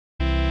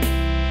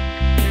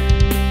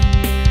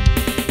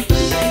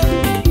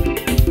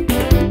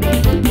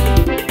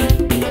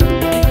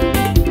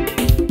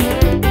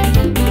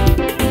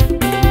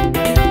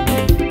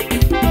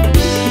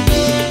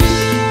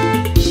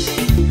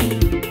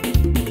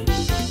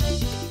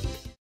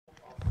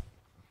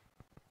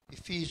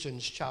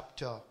Ephesians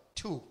chapter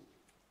 2.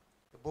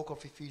 The book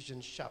of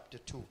Ephesians chapter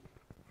 2.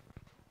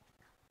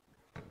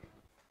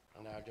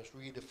 And I'll just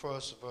read the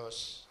first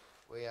verse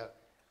where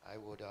I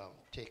would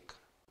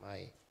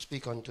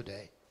speak on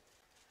today.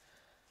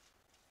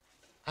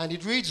 And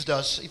it reads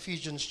thus,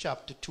 Ephesians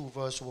chapter 2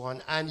 verse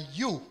 1, and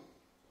you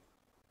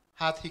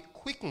hath he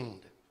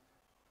quickened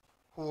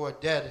who were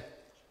dead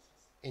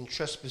in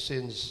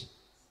trespasses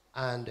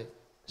and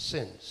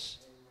sins.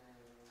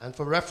 And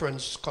for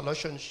reference,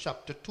 Colossians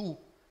chapter 2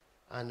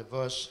 and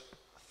verse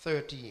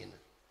 13.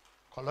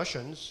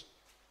 Colossians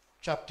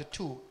chapter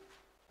 2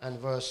 and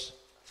verse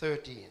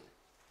 13.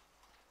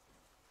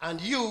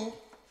 And you,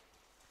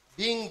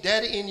 being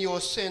dead in your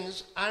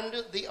sins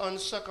and the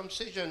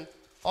uncircumcision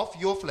of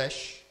your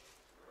flesh,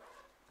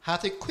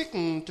 hath he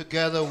quickened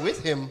together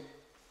with him,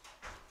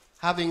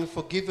 having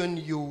forgiven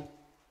you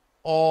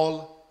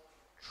all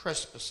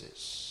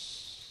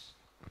trespasses.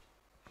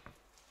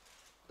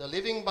 The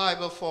Living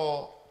Bible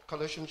for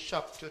Colossians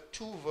chapter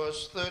 2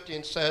 verse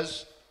 13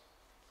 says,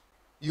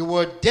 you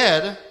were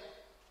dead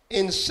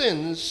in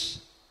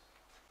sins,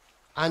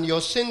 and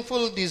your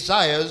sinful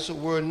desires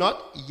were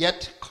not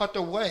yet cut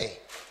away.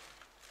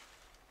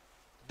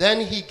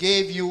 Then he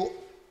gave you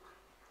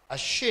a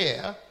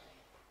share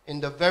in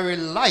the very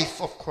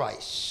life of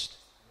Christ,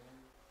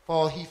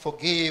 for he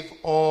forgave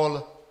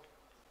all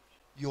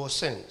your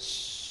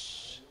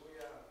sins.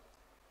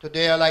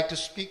 Today I'd like to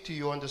speak to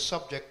you on the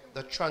subject,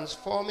 the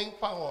transforming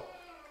power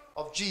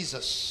of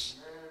Jesus.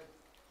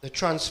 The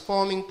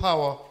transforming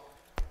power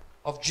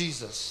of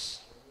Jesus.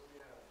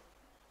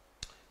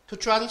 To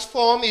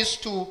transform is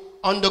to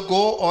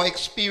undergo or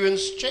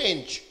experience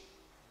change.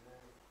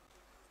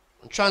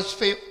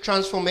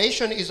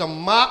 Transformation is a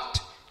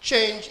marked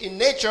change in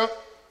nature,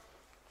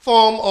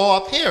 form, or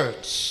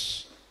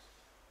appearance.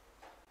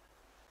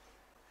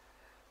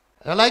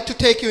 And I'd like to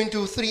take you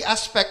into three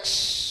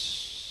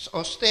aspects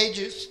or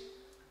stages.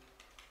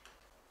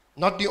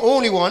 Not the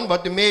only one,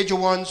 but the major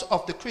ones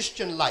of the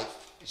Christian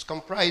life. It's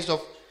comprised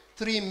of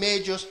three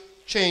major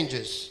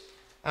changes.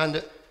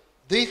 And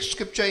this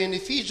scripture in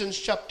Ephesians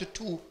chapter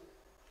 2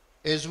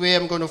 is where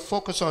I'm going to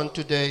focus on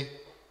today,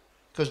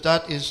 because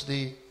that is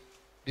the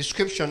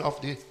description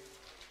of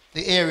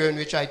the area in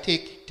which I'm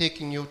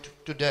taking you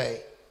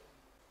today.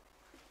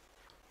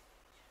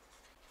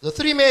 The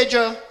three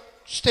major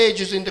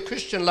stages in the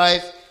Christian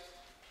life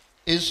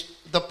is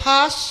the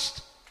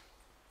past,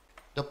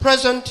 the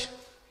present,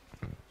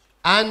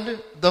 and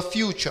the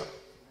future.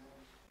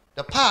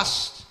 The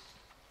past,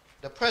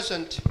 the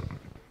present,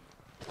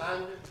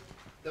 and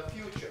the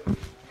future.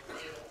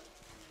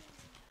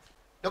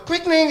 The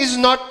quickening is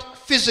not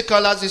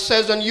physical, as it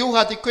says, and you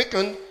have the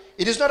quickened.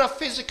 It is not a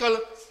physical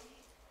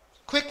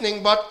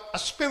quickening, but a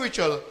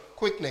spiritual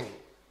quickening.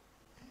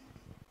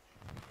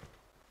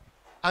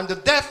 And the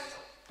death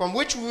from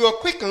which we were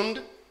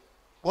quickened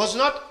is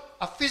not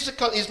a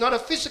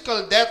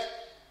physical death,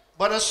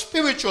 but a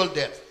spiritual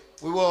death.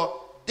 We were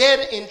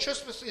dead in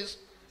trespasses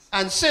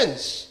and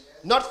sins,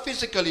 not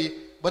physically,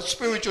 but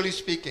spiritually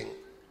speaking.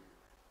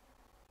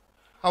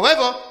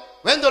 However,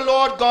 when the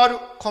Lord God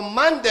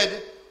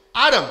commanded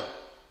Adam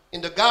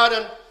in the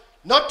garden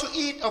not to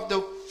eat of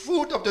the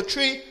fruit of the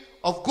tree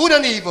of good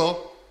and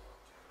evil,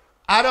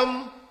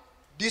 Adam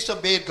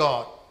disobeyed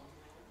God.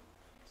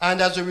 And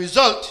as a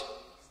result,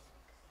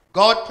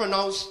 God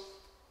pronounced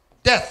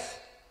death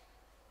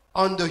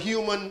on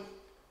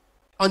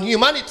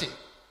humanity.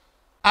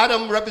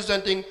 Adam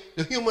representing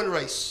the human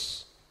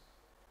race.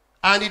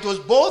 And it was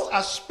both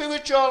a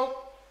spiritual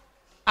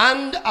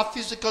and a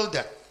physical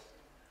death.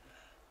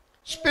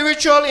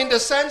 Spiritual in the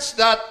sense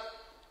that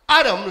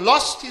Adam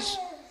lost his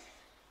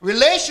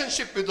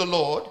relationship with the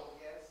Lord,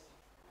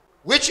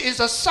 which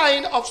is a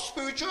sign of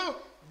spiritual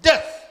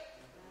death.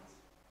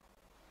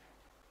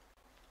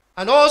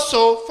 And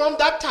also from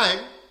that time,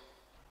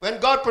 when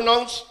God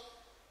pronounced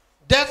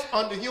death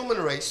on the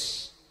human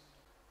race,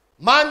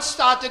 man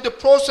started the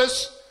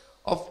process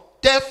of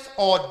death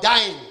or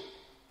dying.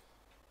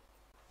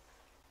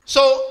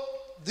 So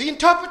the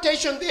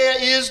interpretation there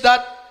is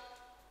that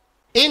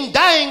in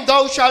dying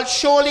thou shalt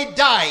surely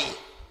die.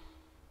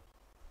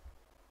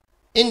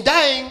 In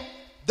dying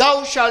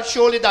thou shalt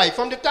surely die.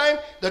 From the time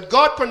that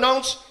God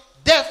pronounced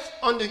death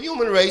on the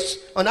human race,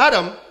 on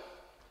Adam,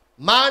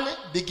 man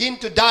began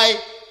to die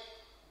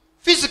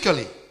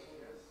physically.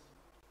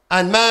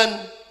 And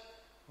man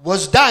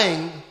was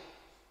dying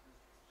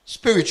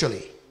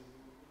spiritually.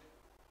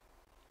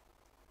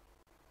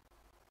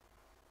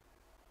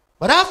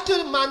 But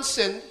after man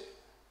sinned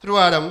through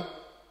Adam,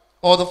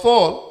 or the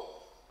fall,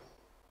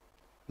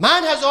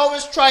 man has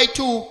always tried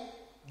to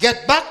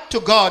get back to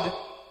God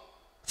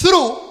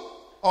through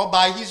or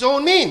by his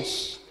own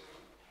means.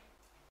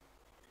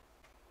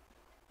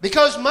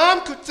 Because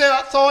man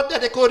thought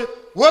that they could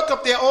work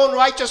up their own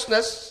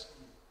righteousness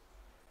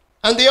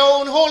and their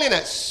own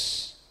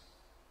holiness.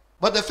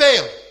 But they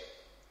failed.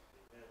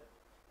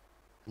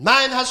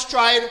 Man has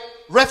tried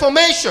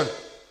reformation.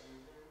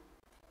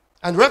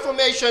 And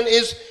reformation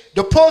is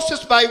the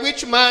process by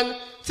which man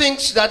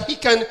thinks that he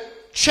can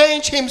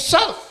change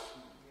himself.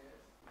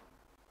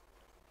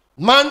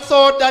 Man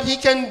thought that he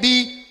can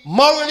be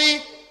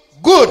morally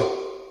good.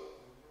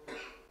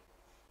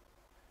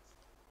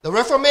 The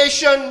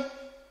Reformation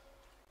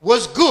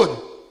was good,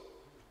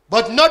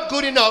 but not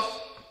good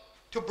enough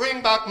to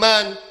bring back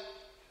man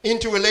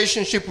into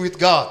relationship with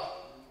God.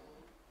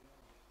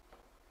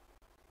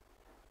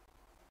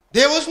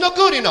 There was no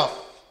good enough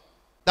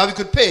that we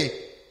could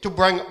pay to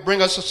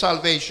bring us to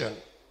salvation.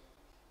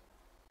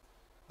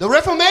 The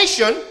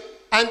Reformation,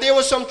 and there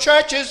were some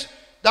churches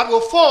that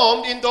were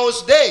formed in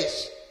those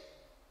days.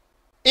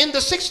 In the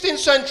 16th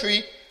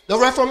century, the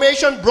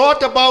Reformation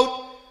brought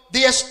about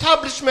the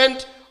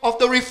establishment of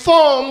the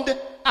Reformed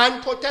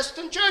and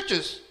Protestant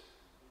churches.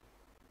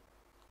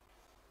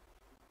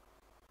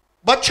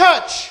 But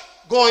church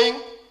going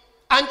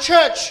and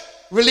church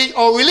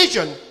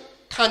religion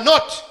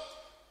cannot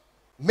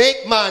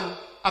make man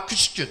a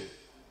Christian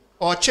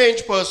or a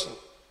changed person.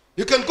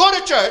 You can go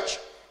to church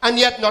and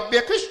yet not be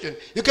a Christian.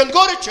 You can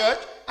go to church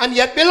and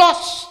yet be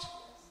lost.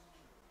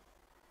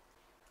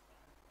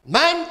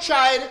 Man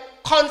tried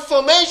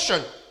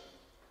confirmation,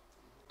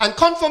 and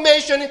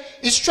confirmation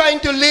is trying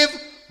to live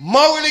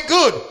morally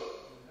good,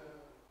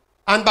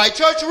 and by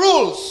church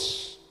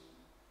rules.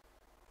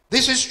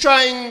 This is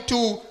trying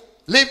to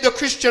live the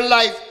Christian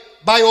life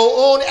by our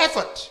own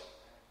effort.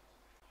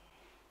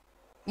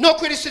 No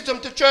criticism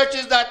to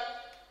churches that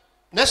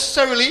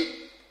necessarily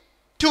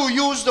to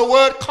use the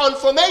word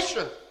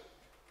confirmation,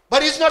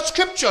 but it's not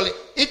scripturally.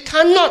 It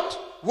cannot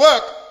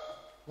work.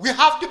 We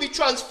have to be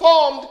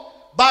transformed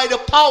by the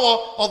power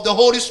of the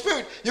Holy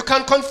Spirit. You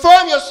can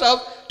confirm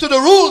yourself to the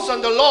rules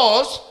and the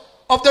laws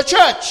of the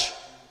church,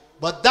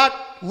 but that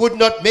would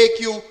not make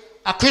you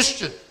a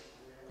Christian.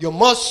 You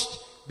must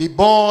be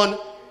born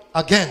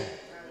again.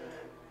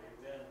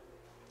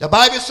 The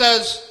Bible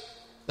says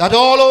that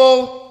all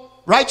our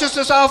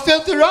righteousness are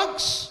filthy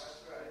rags.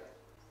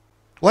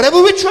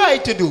 Whatever we try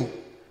to do,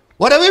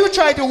 whatever we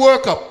try to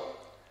work up,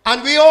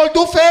 and we all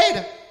do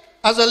fade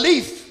as a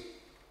leaf,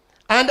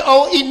 and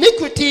our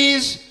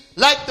iniquities,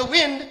 like the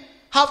wind,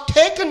 have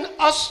taken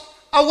us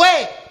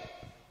away.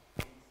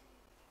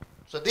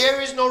 So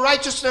there is no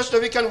righteousness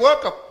that we can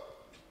work up.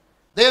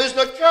 There is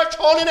no church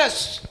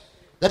holiness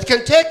that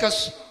can take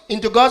us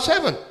into God's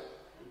heaven.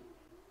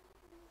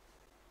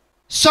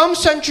 Some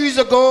centuries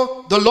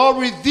ago, the Lord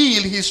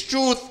revealed his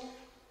truth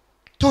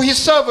to his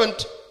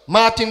servant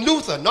Martin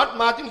Luther. Not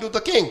Martin Luther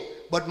King,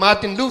 but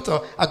Martin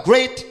Luther, a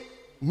great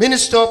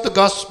minister of the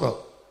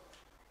gospel.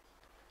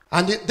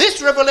 And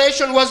this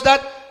revelation was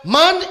that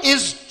man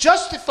is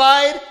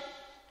justified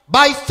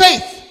by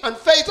faith and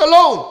faith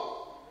alone,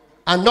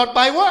 and not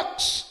by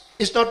works.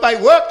 It's not by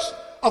works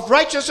of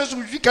righteousness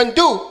which we can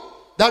do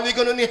that we're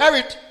going to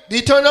inherit the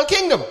eternal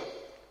kingdom,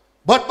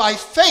 but by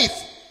faith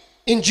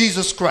in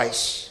Jesus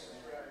Christ.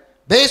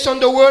 Based on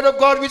the word of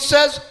God, which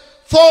says,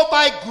 "For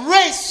by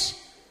grace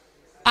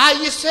are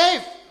ye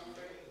saved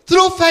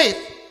through faith,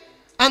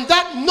 and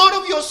that not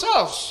of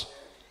yourselves.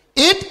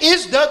 It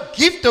is the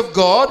gift of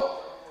God,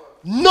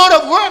 not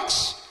of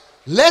works,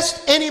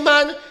 lest any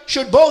man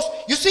should boast."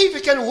 You see, if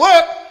we can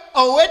work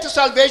our way to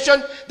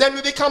salvation, then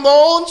we become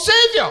our own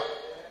Savior.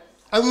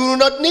 And we will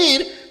not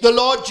need the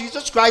Lord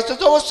Jesus Christ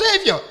as our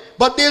Savior.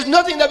 But there's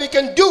nothing that we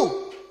can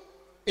do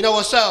in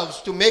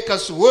ourselves to make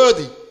us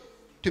worthy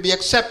to be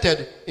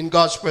accepted in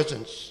God's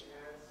presence.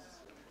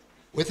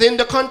 Within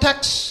the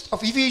context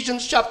of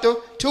Ephesians chapter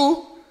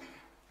 2,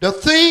 the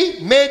three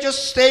major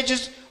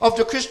stages of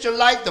the Christian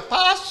life: the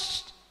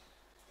past,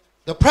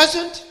 the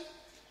present,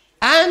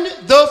 and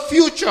the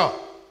future.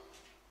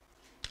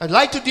 I'd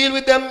like to deal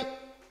with them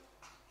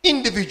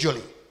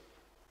individually.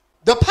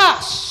 The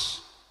past.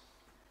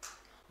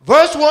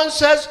 Verse 1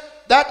 says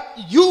that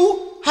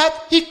you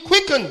hath he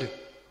quickened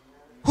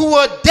who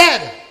were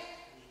dead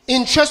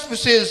in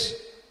trespasses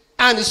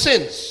and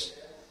sins.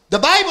 The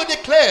Bible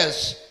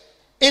declares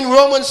in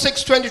Romans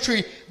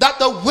 6:23 that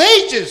the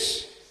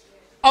wages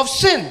of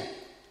sin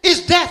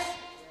is death,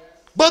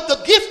 but the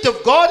gift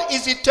of God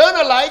is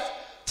eternal life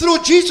through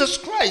Jesus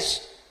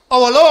Christ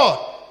our Lord.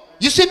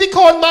 You see,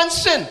 because man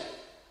sinned,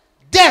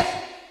 death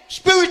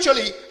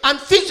spiritually and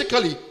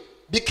physically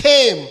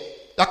became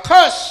a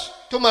curse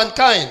to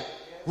mankind.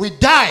 We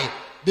die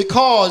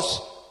because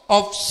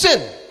of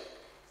sin.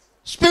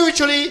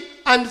 Spiritually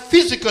and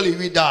physically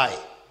we die.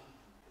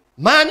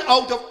 Man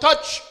out of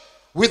touch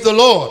with the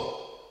Lord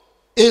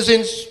is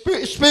in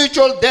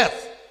spiritual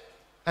death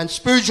and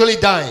spiritually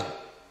dying.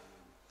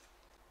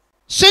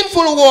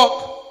 Sinful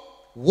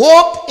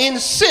walk in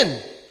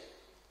sin.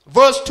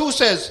 Verse 2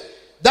 says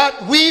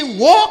that we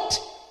walked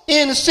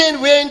in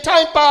sin where in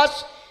time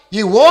past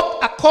ye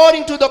walked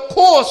according to the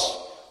course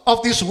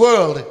of this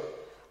world,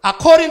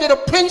 according to the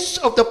prince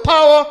of the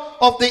power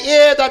of the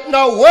air that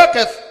now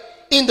worketh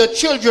in the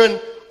children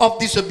of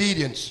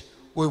disobedience.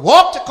 We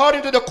walked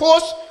according to the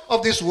course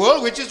of this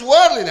world, which is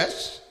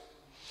worldliness,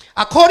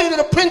 according to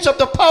the prince of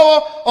the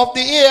power of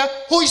the air,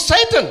 who is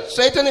Satan.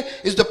 Satan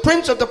is the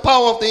prince of the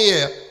power of the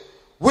air.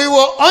 We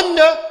were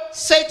under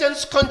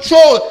Satan's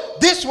control.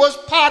 This was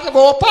part of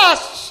our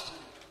past.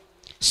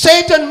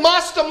 Satan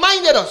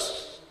masterminded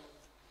us.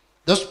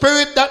 The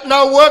spirit that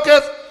now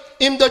worketh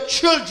in the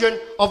children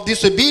of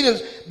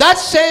disobedience. That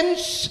same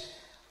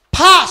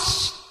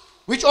past,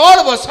 which all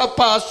of us have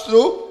passed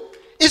through,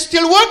 is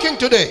still working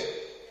today.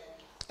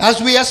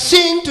 As we are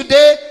seeing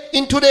today,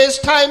 in today's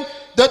time,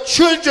 the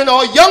children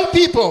or young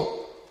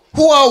people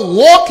who are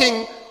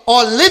walking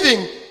or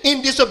living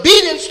in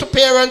disobedience to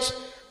parents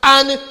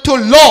and to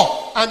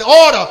law and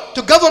order,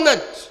 to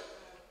government.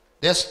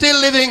 They're still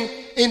living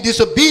in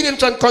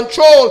disobedience and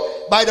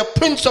control by the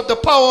prince of the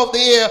power of the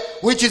air,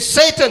 which is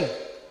Satan.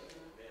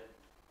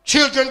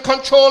 Children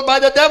controlled by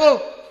the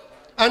devil,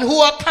 and who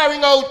are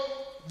carrying out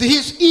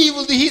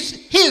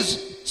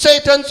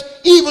Satan's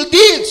evil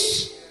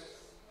deeds.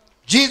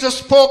 Jesus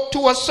spoke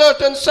to a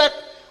certain sect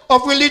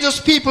of religious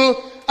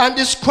people and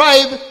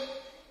described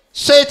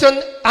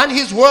Satan and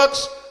his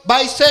works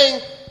by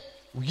saying,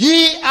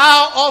 "Ye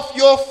are of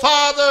your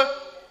father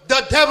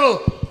the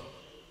devil,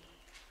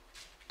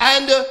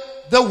 and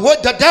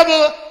the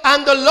devil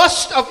and the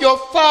lust of your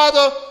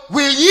father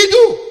will ye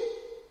do.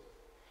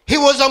 He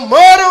was a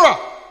murderer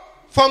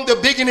from the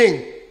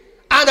beginning,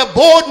 and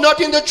abode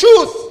not in the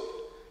truth,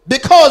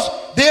 because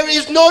there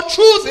is no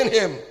truth in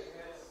him.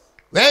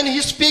 When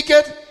he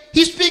speaketh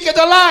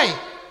a lie.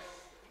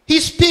 He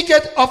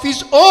speaketh of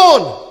his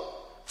own,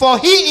 for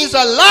he is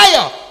a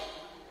liar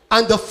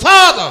and the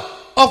father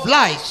of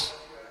lies."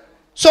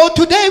 So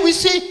today we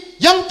see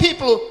young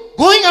people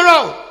going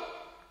around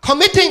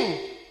committing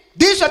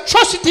these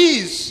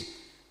atrocities.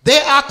 They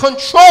are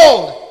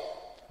controlled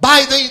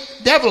by the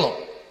devil.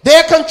 They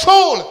are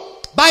controlled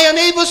by an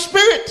evil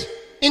spirit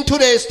in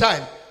today's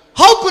time.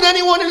 How could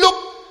anyone look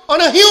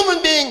on a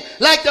human being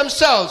like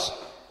themselves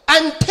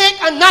and take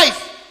a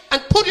knife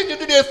and put it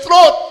into their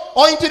throat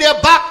or into their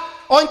back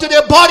or into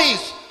their bodies?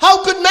 How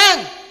could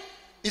man?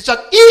 It's an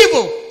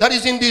evil that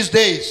is in these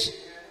days.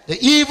 The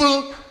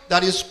evil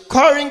that is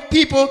causing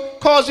people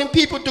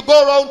to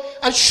go around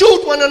and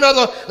shoot one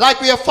another like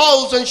we are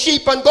fowls and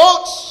sheep and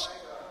goats.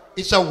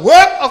 It's a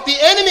work of the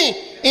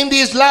enemy in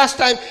these last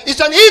times. It's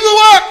an evil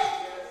work.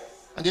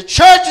 And the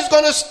church is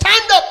going to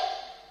stand up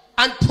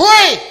and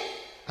pray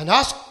and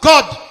ask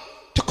God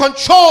to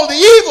control the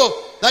evil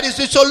that is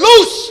so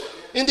loose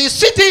in these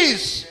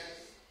cities.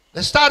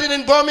 They started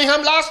in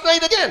Birmingham last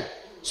night again.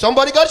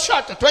 Somebody got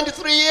shot, a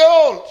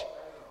 23-year-old.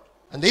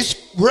 And this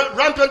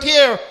rampant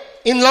here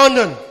in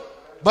London.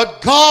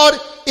 But God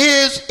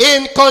is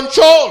in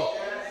control.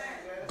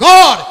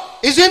 God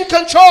is in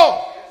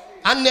control.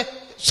 And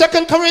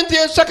 2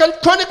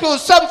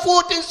 Chronicles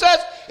 7:14 says,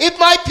 "If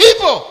my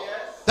people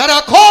that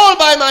are called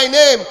by my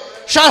name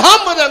shall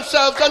humble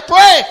themselves and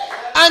pray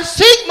and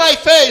seek my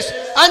face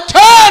and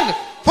turn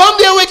from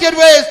their wicked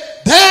ways,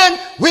 then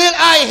will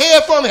I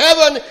hear from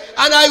heaven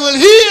and I will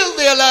heal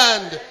their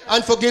land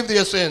and forgive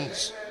their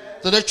sins."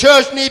 So the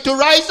church need to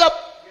rise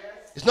up.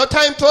 It's not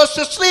time for us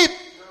to sleep,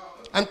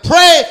 and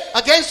pray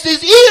against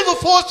these evil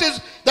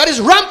forces that is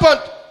rampant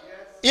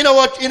in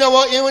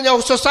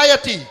our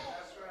society.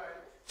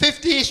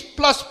 50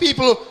 plus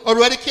people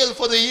already killed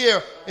for the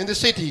year in the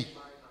city.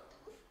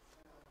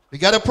 We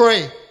got to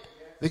pray.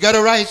 We got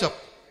to rise up.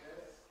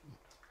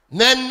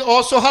 Men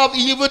also have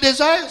evil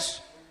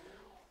desires.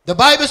 The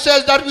Bible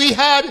says that we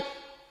had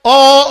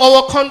all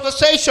our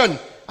conversation.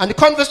 And the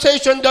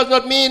conversation does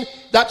not mean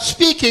that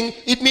speaking.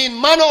 It means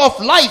manner of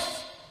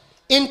life.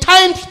 In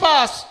times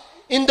past,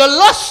 in the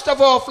lust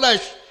of our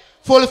flesh,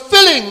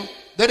 fulfilling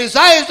the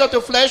desires of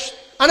the flesh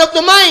and of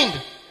the mind,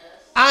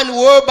 and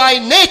were by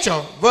nature,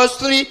 verse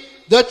 3,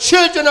 the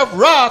children of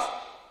wrath,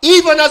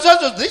 even as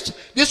others. This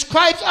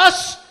describes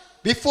us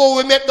before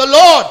we met the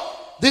Lord.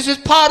 This is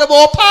part of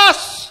our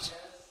past.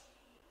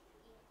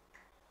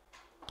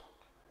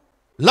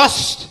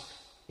 Lust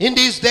in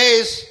these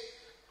days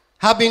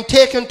have been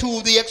taken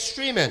to the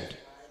extreme end.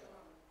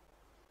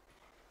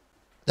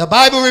 The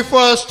Bible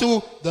refers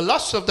to the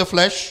lust of the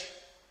flesh,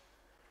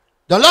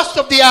 the lust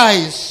of the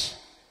eyes,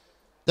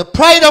 the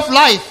pride of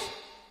life.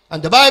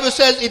 And the Bible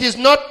says it is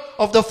not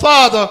of the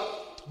Father,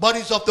 but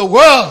it's of the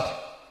world.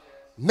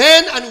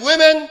 Men and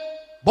women,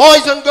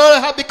 boys and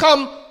girls have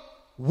become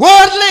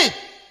worldly,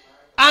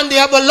 and they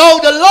have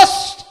allowed the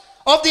lust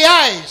of the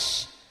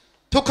eyes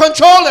to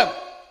control them,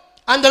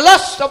 and the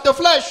lust of the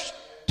flesh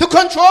to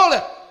control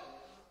them.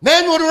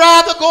 Men would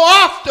rather go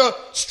after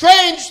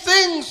strange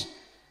things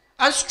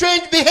and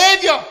strange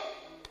behavior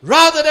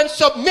rather than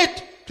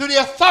submit to the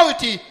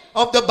authority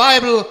of the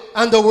Bible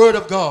and the Word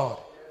of God.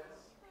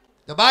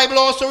 The Bible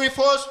also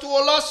refers to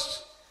a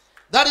lust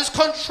that is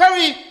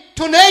contrary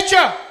to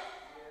nature.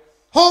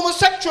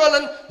 Homosexual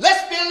and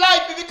lesbian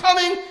life is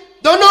becoming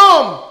the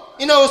norm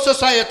in our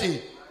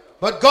society.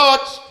 But God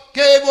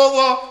gave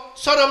over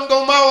Sodom and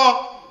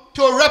Gomorrah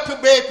to a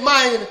reprobate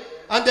mind,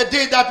 and they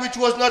did that which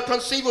was not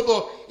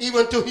conceivable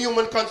even to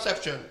human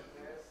conception.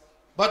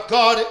 But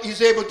God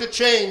is able to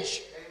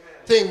change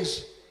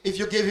things if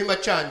you give him a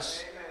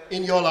chance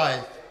in your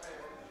life.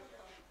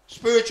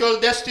 Spiritual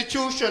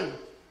destitution.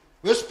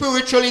 We're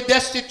spiritually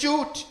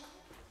destitute.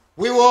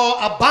 We were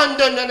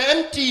abandoned and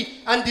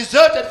empty and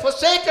deserted,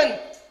 forsaken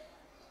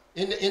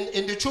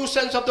in the true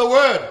sense of the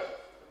word.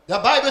 The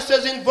Bible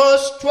says in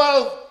verse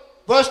 12,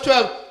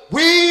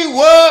 we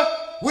were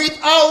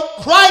without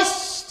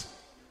Christ.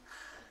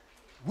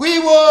 We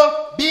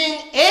were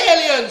being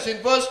aliens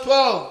in verse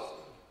 12.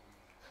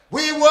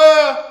 We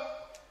were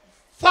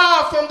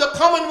far from the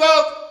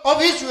commonwealth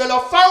of Israel,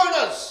 or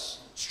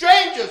foreigners,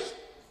 strangers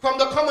from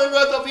the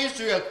commonwealth of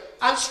Israel,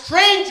 and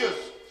strangers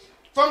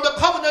from the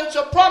covenants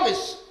of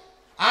promise,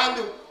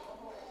 and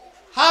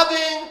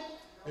having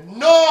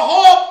no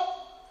hope.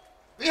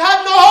 We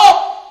had no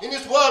hope in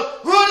this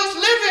world. We were just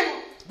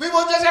living. We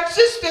were just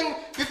existing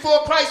before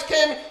Christ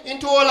came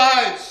into our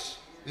lives.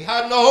 We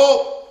had no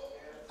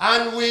hope,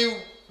 and we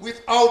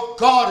without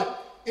God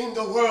in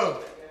the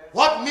world.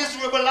 What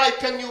miserable life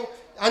can you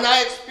and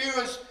I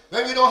experience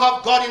when we don't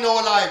have God in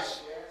our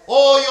lives?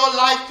 Oh, your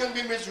life can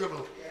be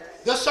miserable.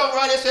 The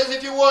songwriter says,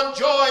 if you want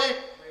joy,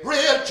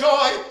 real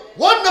joy,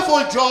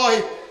 wonderful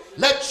joy,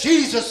 let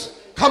Jesus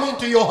come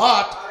into your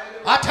heart.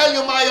 I tell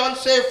you, my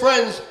unsaved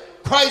friends,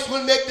 Christ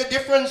will make the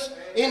difference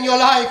in your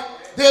life.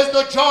 There's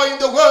no joy in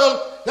the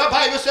world. The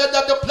Bible said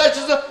that the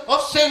pleasures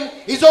of sin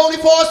is only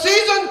for a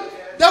season.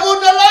 They will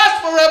not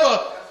last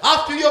forever.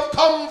 After you've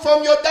come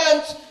from your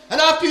dance,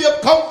 and after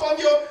you've come from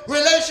your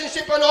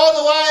relationship and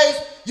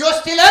otherwise, you're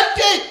still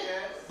empty.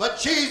 But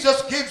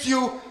Jesus gives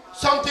you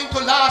something to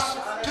last,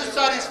 to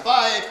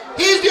satisfy.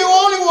 He's the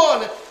only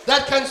one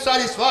that can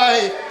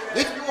satisfy.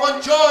 If you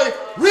want joy,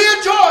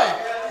 real joy,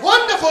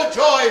 wonderful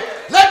joy,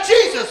 let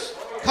Jesus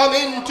come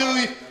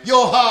into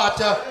your heart.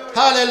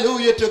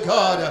 Hallelujah to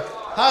God.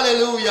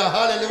 Hallelujah,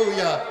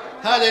 hallelujah,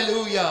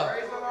 hallelujah,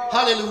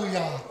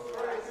 hallelujah.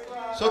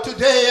 So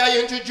today I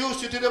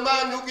introduce you to the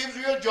man who gives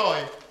real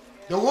joy.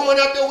 The woman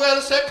at the well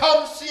said,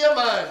 come see a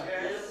man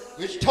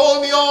which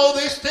told me all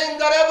these things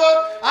that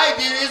ever I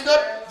did. Is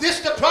not this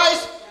the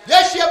Christ?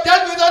 Yes, she have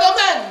dealt with other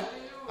men,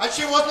 and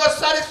she was not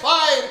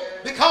satisfied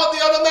because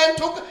the other men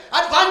took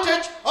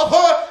advantage of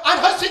her and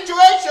her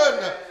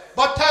situation.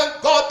 But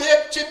thank God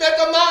that she met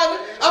a man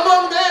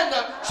among men.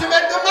 She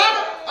met the man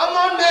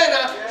among men.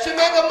 She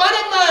met a man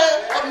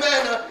of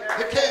men.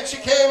 She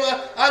came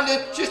and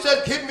she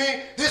said, give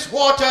me this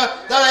water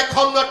that I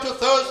come not to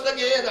thirst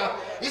again.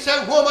 He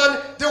said, woman,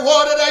 the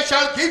water that I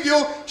shall give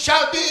you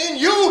shall be in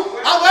you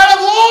a well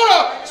of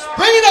water,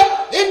 springing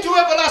up into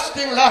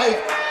everlasting life.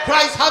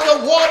 Christ has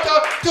the water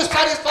to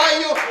satisfy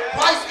you.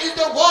 Christ is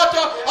the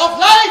water of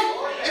life.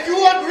 If you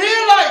want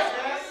real life,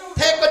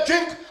 take a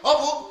drink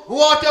of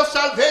water of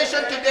salvation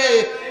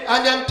today,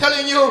 and I'm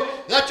telling you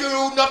that you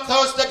will not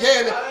thirst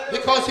again,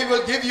 because he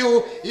will give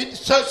you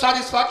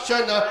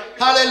satisfaction.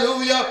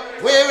 Hallelujah.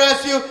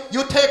 Whereas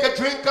you take a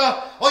drink,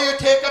 or you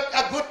take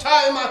a good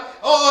time,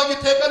 or you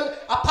take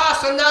a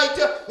pass a night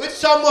with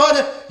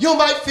someone, you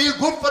might feel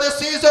good for the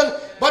season,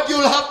 but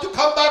you'll have to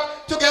come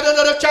back to get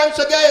another chance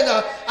again,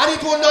 and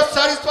it will not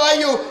satisfy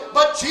you.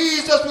 But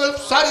Jesus will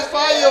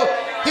satisfy you.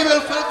 He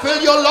will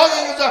fulfill your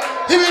longings.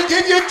 He will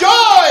give you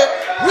joy,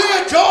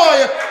 real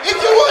joy. If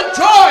you want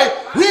joy,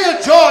 real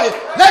joy,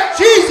 let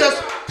Jesus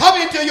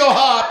come into your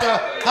heart.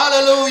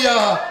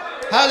 Hallelujah,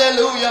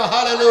 hallelujah,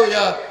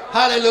 hallelujah,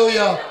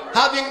 hallelujah.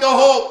 Having no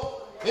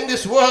hope in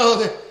this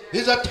world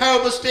is a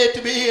terrible state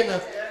to be in.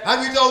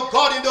 And without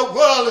God in the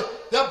world,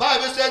 the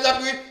Bible says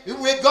that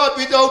without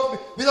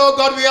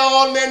God we are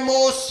all men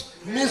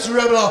most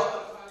miserable.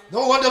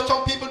 No wonder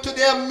some people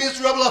today are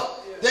miserable.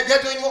 They're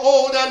getting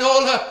older and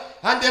older,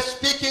 and they're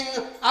speaking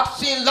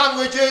obscene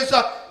languages.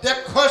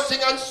 They're cursing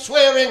and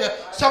swearing.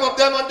 Some of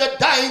them on the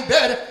dying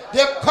bed,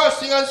 they're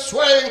cursing and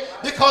swearing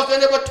because they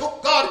never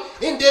took God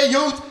in their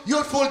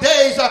youthful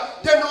days.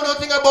 They know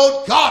nothing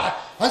about God,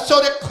 and so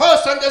they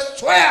curse and they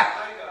swear.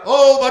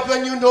 Oh, but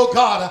when you know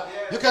God,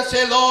 you can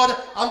say, Lord,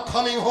 I'm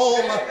coming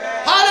home.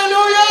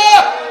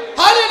 Hallelujah!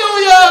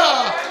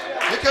 Hallelujah!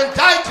 You can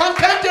die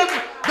contented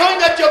knowing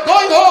that you're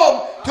going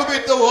home to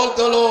meet the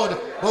Lord.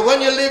 But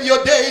when you live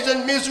your days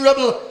in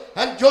miserable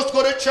and just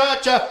go to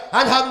church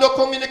and have no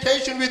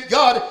communication with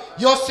God,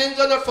 your sins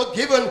are not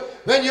forgiven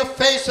when you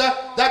face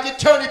that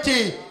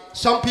eternity.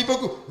 Some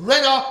people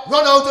run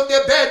out of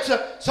their beds.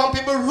 Some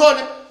people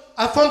run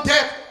from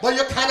death, but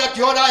you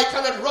and I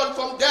cannot run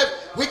from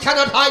death. We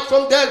cannot hide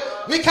from death.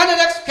 We cannot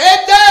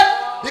escape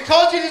death,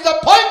 because it is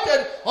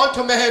appointed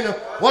unto man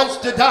once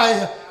to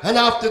die, and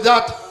after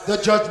that the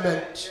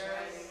judgment.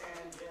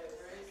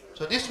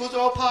 So this was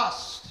our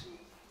past.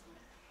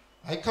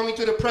 I come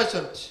into the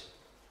present,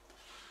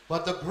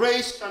 but the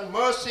grace and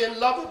mercy and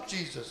love of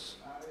Jesus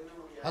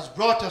has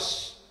brought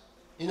us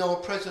in our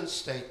present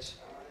state.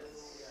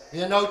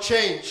 We are now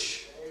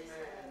changed.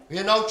 We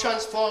are now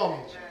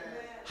transformed.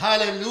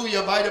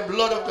 Hallelujah, by the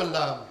blood of the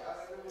Lamb.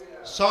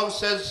 Song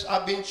says,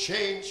 I've been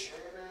changed.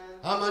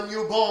 I'm a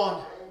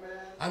newborn.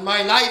 And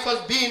my life has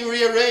been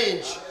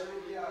rearranged.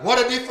 What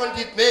a difference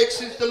it makes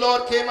since the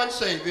Lord came and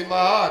saved in my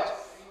heart.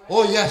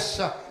 Oh yes,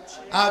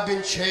 I've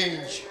been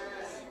changed.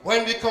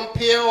 When we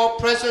compare our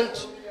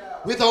present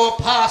with our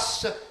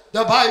past,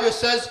 the Bible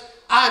says,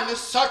 and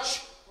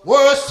such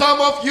were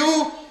some of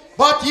you,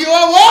 but you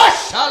are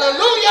washed,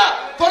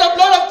 hallelujah, for the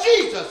blood of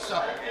Jesus.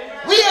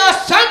 We are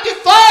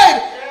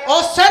sanctified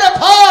or set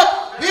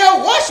apart. We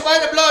are washed washed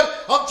by the blood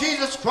of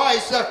Jesus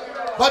Christ,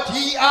 but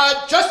ye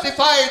are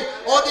justified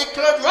or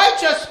declared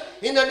righteous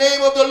in the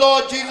name of the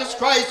Lord Jesus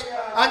Christ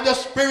and the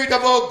Spirit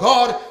of our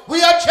God.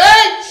 We are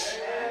changed.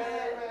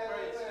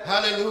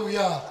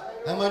 Hallelujah.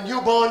 I'm a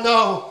newborn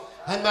now,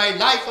 and my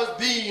life has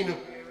been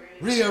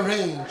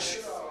rearranged.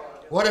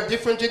 What a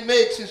difference it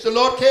makes since the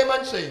Lord came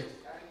and saved.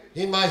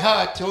 In my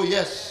heart, oh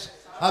yes,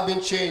 I've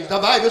been changed. The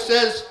Bible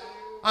says,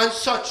 and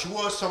such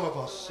were some of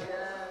us.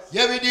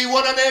 Yeah, we did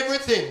one and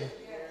everything.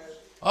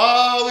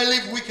 Oh, we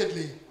live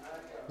wickedly.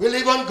 We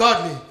live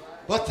ungodly.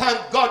 But thank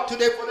God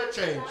today for the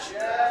change.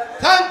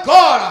 Thank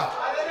God.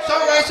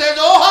 Somebody says,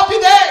 oh, happy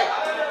day.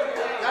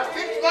 That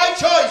fixed my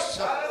choice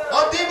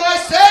of being my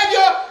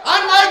Savior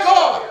and my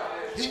God.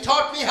 He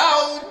taught me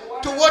how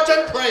to watch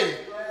and pray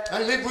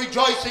and live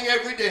rejoicing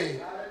every day.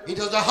 It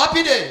was a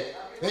happy day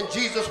when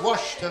Jesus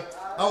washed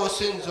our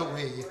sins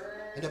away.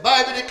 And the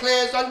Bible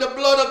declares, on the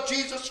blood of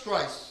Jesus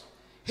Christ,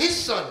 his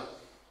Son,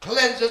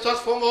 cleanses us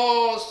from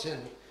all sin.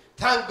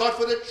 Thank God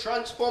for the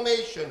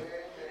transformation.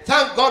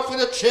 Thank God for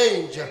the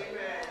change.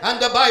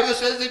 And the Bible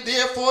says,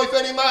 therefore, if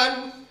any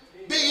man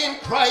be in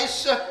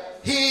Christ,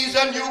 he is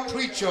a new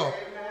creature.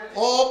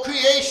 All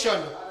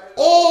creation,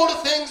 all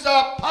things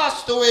are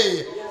passed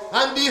away.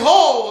 And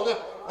behold,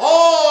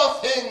 all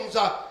things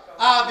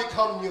are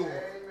become new.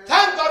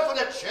 Thank God for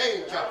the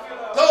change.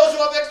 Those who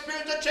have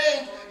experienced the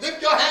change,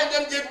 lift your hand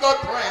and give God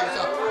praise.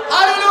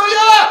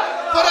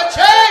 Hallelujah for the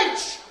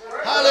change.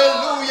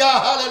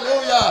 Hallelujah,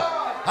 hallelujah.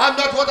 I'm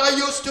not what I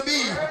used to be.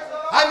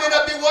 I may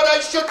not be what I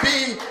should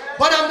be,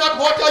 but I'm not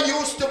what I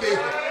used to be.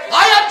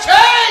 I am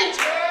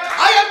changed.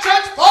 I am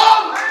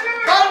transformed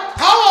by the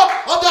power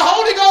of the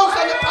Holy Ghost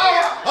and the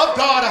power of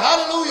God.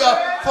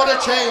 Hallelujah for the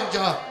change.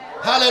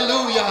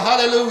 Hallelujah,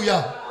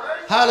 hallelujah,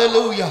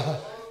 hallelujah.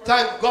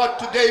 Thank God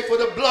today for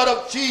the blood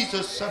of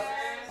Jesus.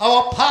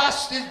 Our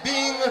past is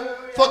being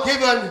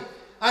forgiven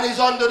and is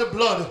under the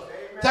blood.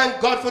 Thank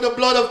God for the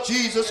blood of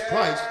Jesus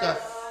Christ.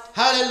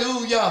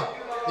 Hallelujah.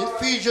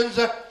 Ephesians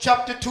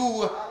chapter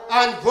 2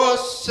 and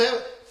verse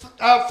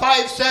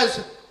 5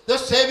 says, the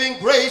saving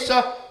grace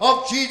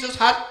of Jesus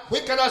hath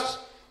quickened us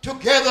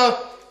together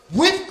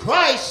with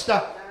Christ.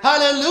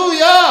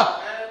 Hallelujah.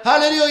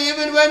 Hallelujah.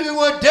 Even when we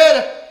were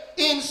dead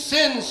in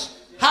sins,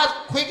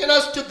 hath quickened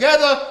us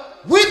together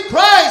with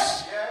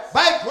Christ.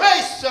 By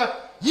grace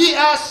ye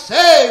are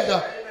saved.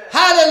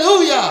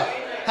 Hallelujah.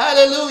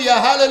 Hallelujah.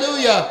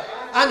 Hallelujah.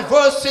 And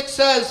verse 6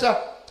 says,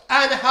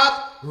 and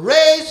hath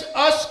raised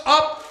us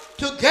up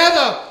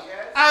together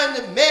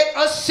and made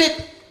us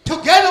sit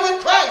together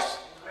with Christ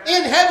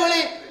in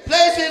heavenly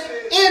places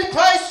in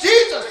Christ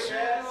Jesus.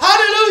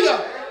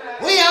 Hallelujah.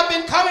 We have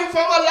been coming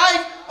from a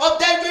life of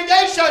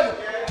degradation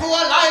to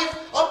a life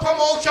of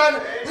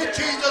promotion with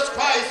Jesus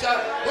Christ.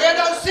 We are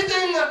now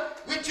sitting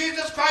with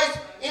Jesus Christ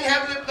in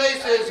heavenly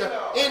places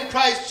in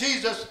Christ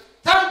Jesus.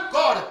 Thank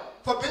God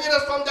for bringing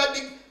us from that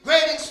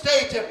degrading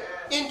state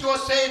into a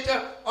state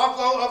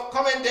of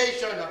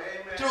commendation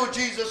through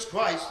Jesus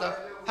Christ.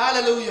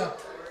 Hallelujah.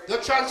 The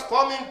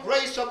transforming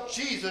grace of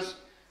Jesus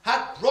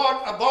had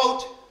brought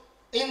about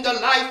in the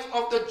life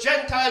of the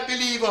Gentile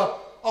believer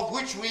of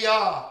which we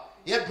are.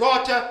 He had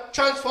brought a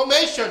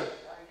transformation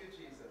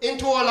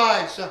into our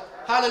lives.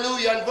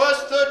 Hallelujah. And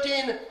verse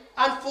 13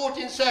 and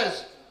 14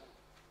 says,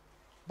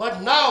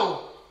 but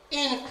now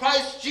in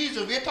Christ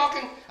Jesus, we're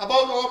talking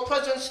about our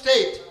present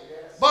state.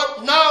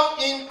 But now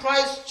in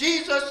Christ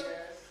Jesus,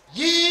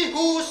 ye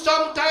who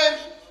sometimes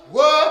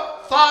were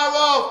far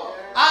off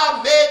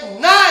are made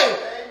nigh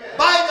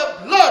by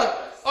the blood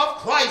of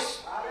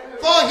Christ.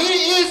 For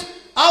he is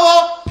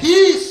our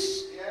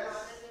peace,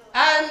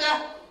 and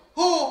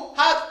who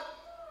had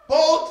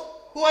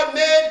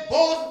made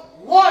both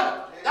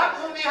one.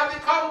 That when we have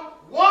become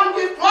one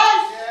with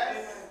Christ.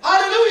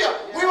 Hallelujah.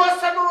 We were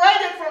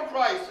separated from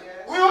Christ.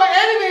 We were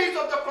enemies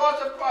of the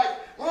cross of Christ.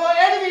 We were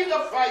enemies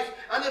of Christ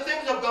and the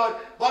things of God.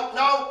 But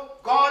now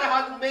God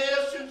has made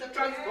us, since the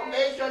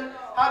transformation,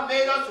 has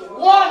made us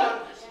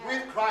one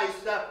with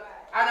Christ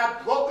and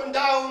have broken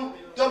down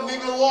the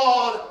middle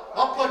wall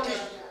of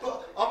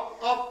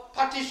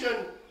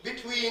partition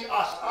between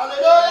us.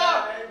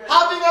 Hallelujah.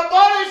 Having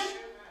abolished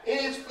in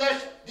his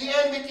flesh the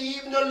enmity,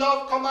 even the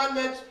love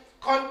commandments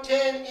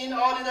contained in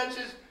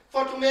ordinances,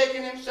 for to make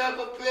in himself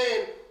a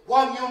twain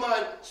one new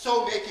man,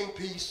 so making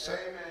peace.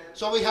 Amen.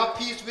 So we have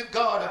peace with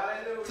God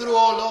through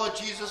our Lord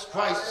Jesus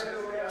Christ.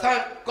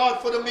 Thank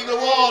God for the middle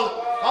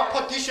wall of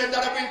partition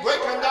that have been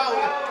broken down.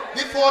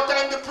 Before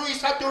time the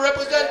priest had to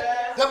represent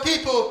the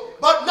people,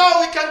 but now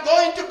we can go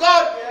into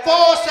God for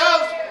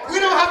ourselves. We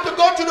don't have to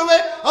go to the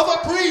way of a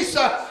priest,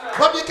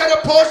 but we can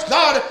approach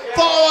God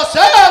for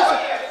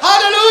ourselves.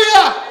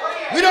 Hallelujah.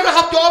 We don't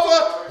have to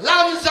offer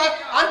lambs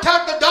and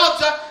turtle doves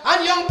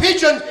and young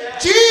pigeons.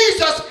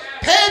 Jesus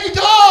paid it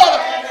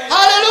all.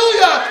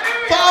 Hallelujah.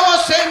 For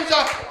our sins.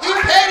 He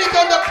paid it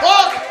on the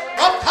cross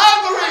of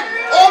Calvary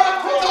over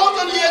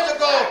 2,000 years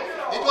ago.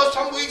 It was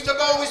some weeks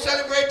ago we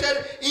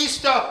celebrated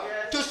Easter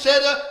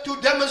to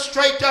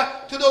demonstrate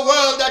to the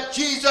world that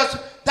Jesus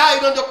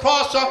died on the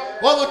cross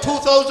over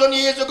 2,000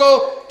 years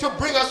ago to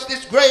bring us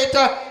this great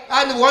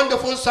and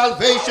wonderful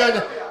salvation.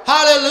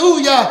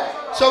 Hallelujah.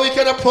 So we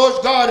can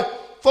approach God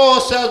for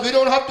ourselves. We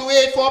don't have to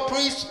wait for a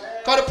priest,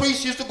 because the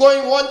priest used to go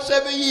in once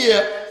every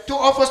year to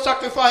offer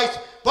sacrifice.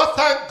 But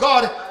thank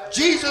God,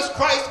 Jesus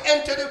Christ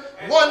entered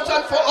once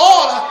and for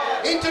all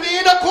into the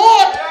inner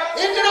court,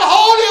 into the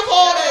Holy of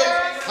Holies.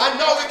 And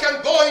now we can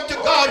go into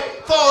God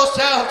for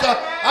ourselves,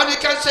 and we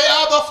can say,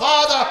 Abba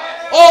Father,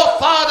 oh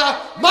Father,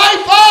 my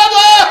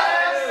Father,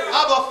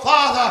 Abba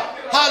Father.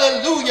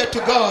 Hallelujah to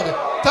God.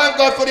 Thank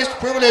God for this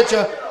privilege.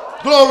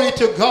 Glory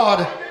to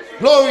God.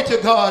 Glory to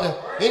God.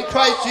 In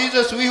Christ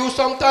Jesus, we who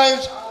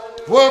sometimes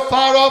were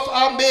far off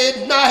are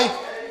made nigh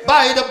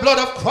by the blood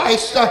of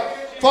Christ.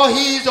 For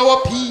he is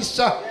our peace.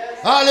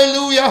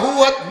 Hallelujah.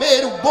 Who hath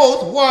made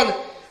both one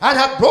and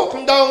hath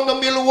broken down the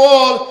middle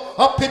wall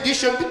of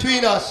perdition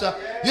between us.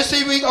 You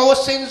see, our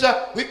sins,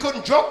 we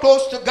couldn't draw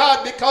close to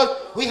God because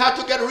we had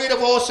to get rid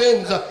of our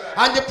sins.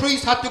 And the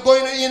priest had to go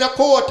in the inner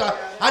court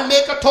and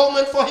make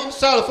atonement for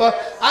himself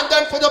and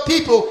then for the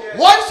people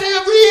once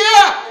every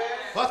year.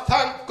 But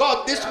thank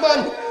God this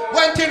man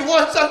went in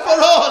once and for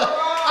all.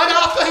 And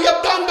after he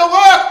had done the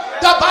work,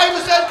 the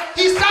Bible says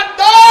he sat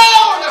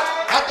down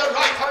at the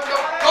right hand of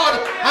God,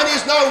 and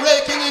is now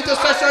making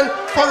intercession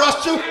for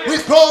us too,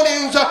 with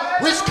groanings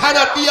which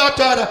cannot be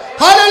uttered.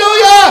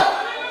 Hallelujah!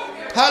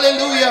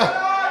 Hallelujah!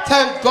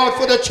 Thank God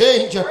for the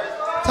change.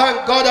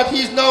 Thank God that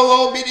he's now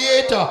our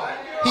mediator.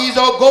 He's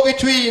our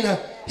go-between.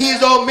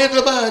 He's our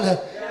middleman.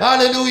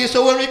 Hallelujah.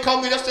 So when we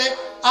come, we just say,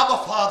 Abba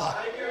Father.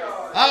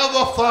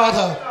 Abba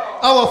Father.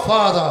 Our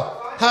Father.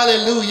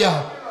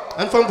 Hallelujah.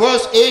 And from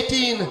verse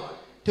 18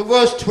 to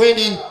verse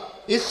 20,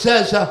 it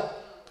says,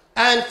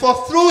 and for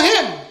through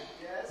him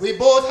we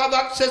both have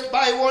access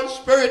by one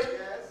Spirit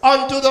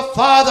unto the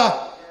Father.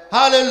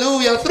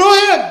 Hallelujah. Through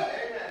him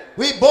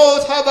we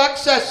both have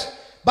access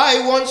by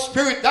one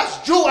Spirit.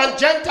 That's Jew and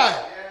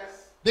Gentile.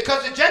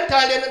 Because the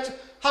Gentile didn't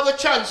have a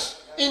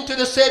chance into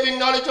the saving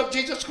knowledge of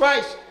Jesus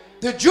Christ.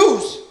 The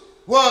Jews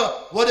were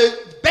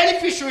the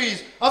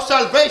beneficiaries of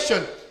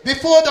salvation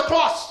before the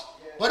cross.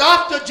 But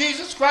after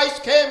Jesus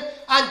Christ came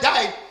and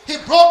died, he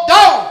broke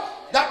down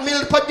that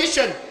middle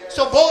partition.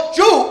 So both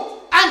Jew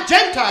and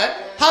Gentile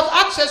have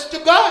access to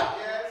God.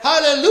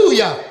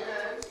 Hallelujah.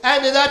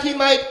 And that he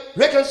might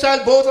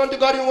reconcile both unto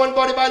God in one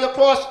body by the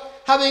cross,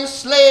 having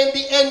slain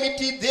the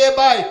enmity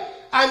thereby,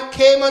 and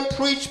came and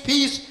preached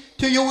peace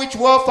to you which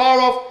were far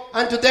off,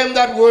 and to them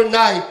that were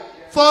nigh.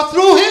 For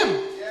through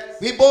him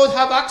we both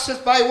have access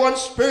by one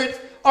Spirit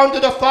unto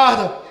the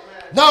Father.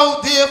 Now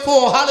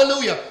therefore,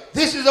 hallelujah,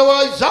 this is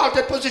our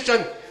exalted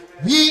position.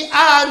 We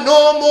are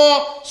no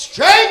more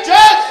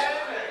strangers.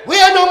 We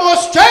are no more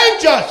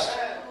strangers.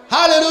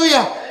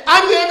 Hallelujah.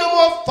 And we are no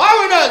more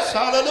foreigners.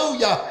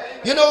 Hallelujah.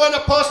 You know, when a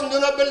person does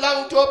not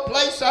belong to a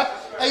place,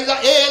 he's an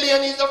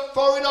alien, he's a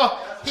foreigner.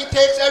 He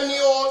takes any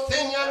old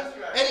thing, and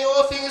any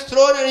old thing is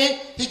thrown, and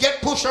he gets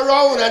pushed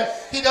around, and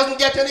he doesn't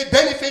get any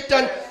benefit,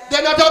 and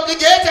they're not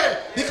obligated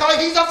because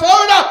he's a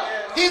foreigner.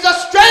 He's a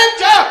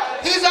stranger.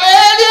 He's an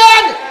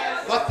alien.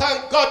 But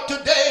thank God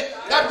today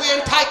that we're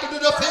entitled to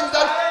the things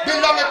that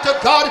belong to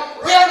God.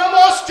 We are no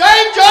more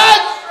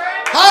strangers.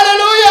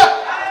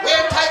 Hallelujah.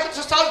 We're entitled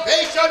to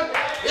salvation.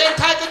 We're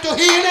entitled to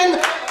healing.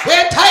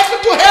 We're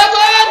entitled to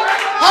heaven.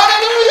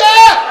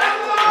 Hallelujah.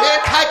 We're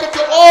entitled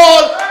to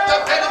all the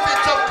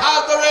benefits of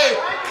Calvary.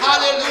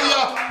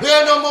 Hallelujah. We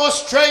are no more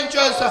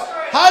strangers.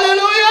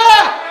 Hallelujah.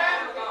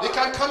 We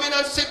can come in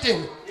and sit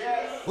in.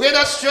 We're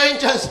not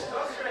strangers.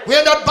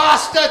 We're not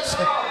bastards.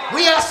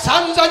 We are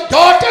sons and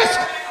daughters.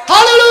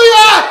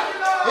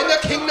 Hallelujah. In the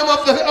kingdom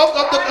of the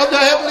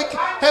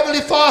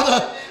heavenly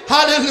Father.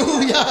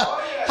 Hallelujah.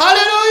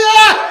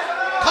 Hallelujah.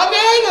 Come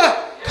in.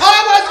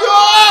 Come as you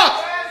are.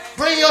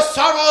 Bring your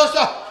sorrows.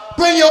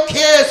 Bring your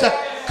cares.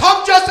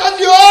 Come just as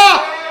you are.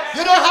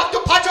 You don't have to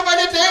patch up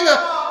anything.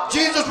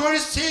 Jesus will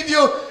receive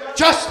you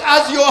just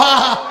as you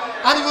are.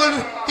 And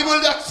he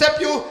will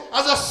accept you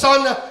as a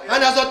son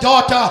and as a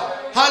daughter.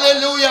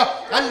 Hallelujah.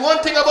 And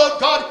one thing about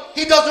God,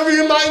 he doesn't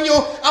remind you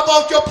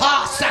about your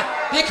past.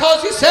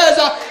 Because he says,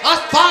 as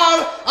far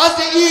as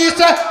the east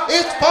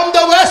is from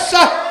the west,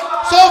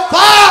 so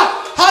far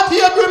hath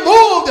he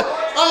removed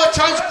our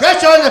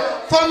transgression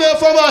from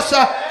us.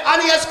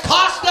 And he has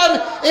cast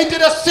them into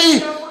the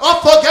sea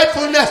of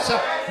forgetfulness.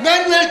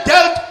 Men will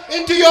delve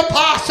into your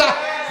past.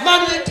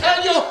 Man will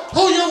tell you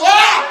who you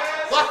are.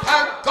 But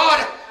thank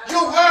God,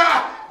 you were,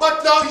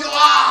 but now you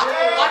are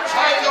a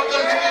child of the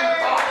living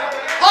God.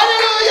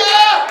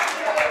 Hallelujah!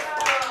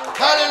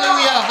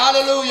 Hallelujah!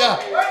 Hallelujah!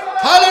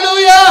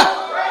 Hallelujah!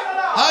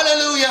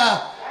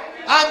 Hallelujah!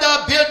 And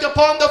are built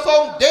upon the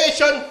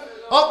foundation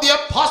of the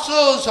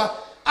apostles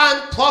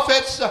and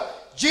prophets,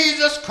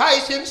 Jesus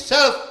Christ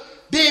himself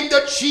being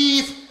the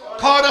chief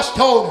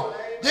cornerstone.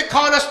 The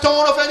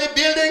cornerstone of any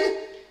building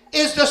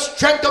is the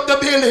strength of the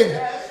building.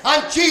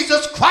 And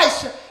Jesus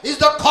Christ is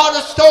the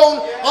cornerstone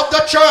of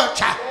the church.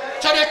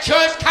 So the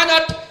church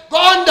cannot go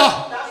under.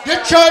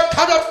 The church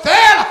cannot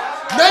fail.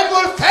 Men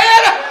will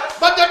fail,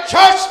 but the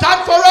church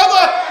stands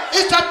forever.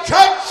 is a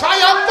church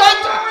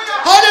triumphant.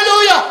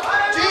 Hallelujah.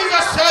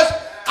 Jesus says,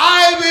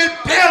 I will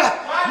build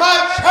my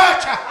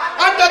church,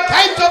 and the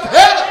gates of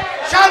hell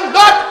shall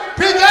not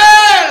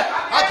prevail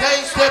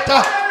against it.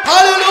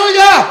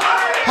 Hallelujah.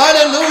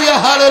 Hallelujah.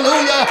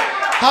 Hallelujah.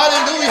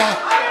 Hallelujah.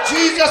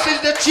 Jesus is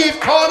the chief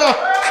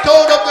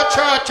cornerstone of the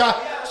church.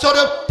 So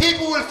the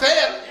people will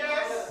fail.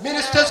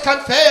 Ministers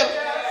can fail.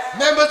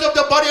 Members of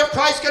the body of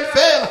Christ can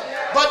fail.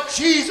 But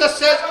Jesus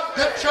says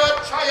the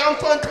church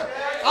triumphant.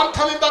 I'm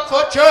coming back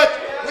for a church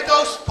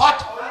without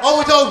spot or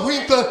without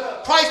wrinkle.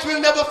 Christ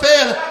will never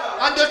fail.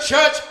 And the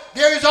church,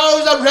 there is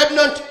always a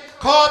remnant.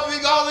 God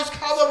will always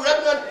have a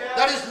remnant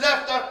that is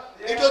left.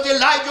 It was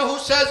Elijah who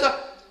says,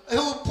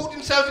 who put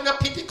himself in a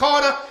pity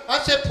corner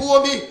and said,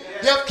 poor me,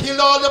 they have killed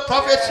all the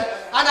prophets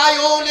and I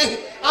only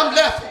am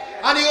left.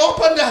 And he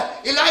opened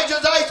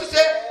Elijah's eyes to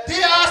say,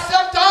 there are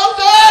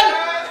 7,000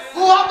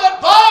 who have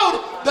not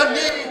bowed the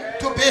knee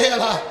to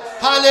Baal.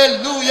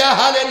 Hallelujah,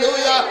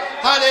 hallelujah,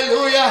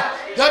 hallelujah.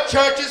 The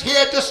church is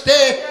here to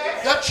stay.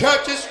 The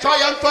church is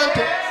triumphant.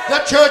 The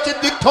church is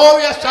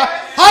victorious.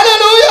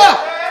 Hallelujah,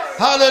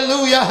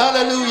 hallelujah,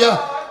 hallelujah.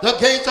 The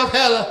gates of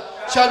hell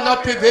shall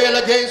not prevail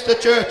against the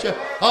church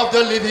of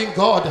the living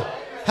God.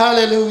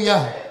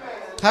 Hallelujah,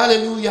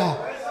 hallelujah.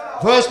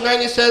 Verse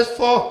 9 it says,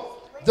 for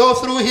though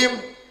through him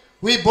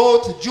we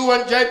both Jew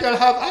and Gentile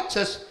have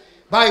access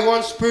by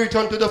one Spirit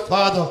unto the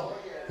Father.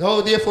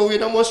 Now therefore we are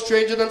no more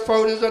strangers and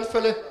foreigners and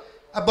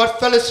but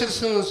fellow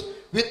citizens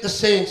with the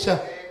saints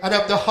and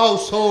of the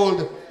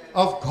household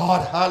of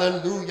God.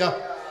 Hallelujah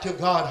to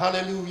God.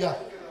 Hallelujah.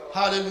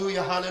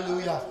 Hallelujah.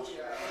 Hallelujah.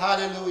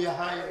 Hallelujah.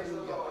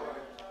 Hallelujah.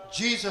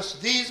 Jesus,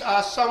 these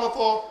are some of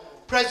our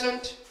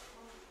present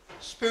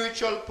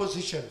spiritual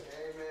position.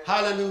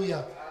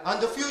 Hallelujah.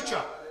 And the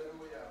future.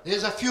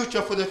 There's a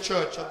future for the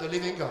church of the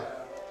living God.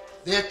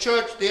 Their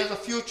church, there's a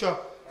future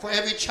for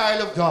every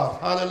child of God.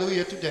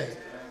 Hallelujah today.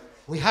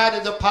 We had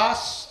in the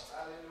past,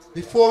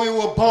 before we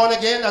were born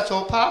again, that's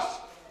our past.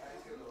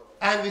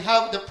 And we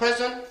have the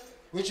present,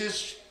 which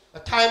is a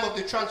time of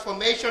the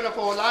transformation of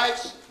our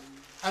lives.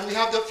 And we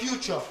have the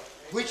future,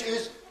 which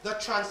is the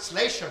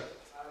translation.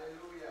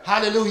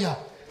 Hallelujah.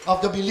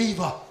 Of the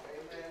believer.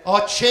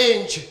 Or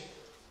change.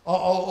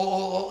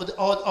 Or the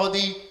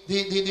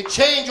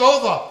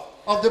changeover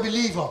of the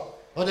believer.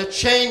 Or the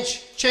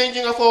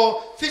changing of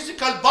our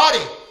physical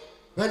body.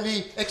 When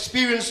we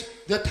experience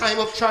the time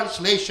of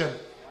translation.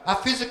 A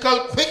physical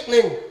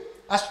quickening.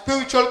 A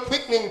spiritual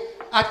quickening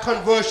at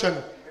conversion.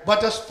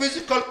 But a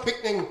physical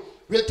quickening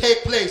will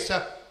take place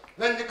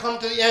when we come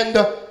to the end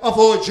of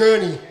our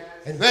journey.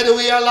 And whether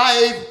we are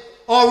alive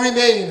or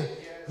remain,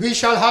 we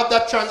shall have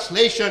that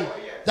translation,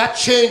 that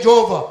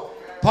changeover.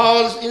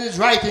 Paul in his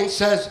writing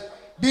says,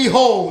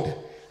 behold,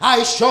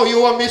 I show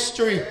you a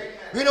mystery.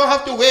 We don't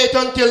have to wait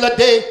until the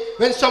day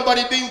when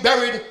somebody being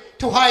buried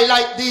to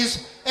highlight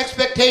these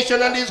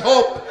expectation and this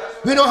hope.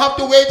 We don't have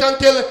to wait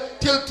until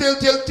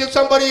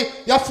somebody,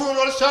 your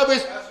funeral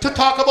service, to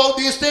talk about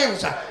these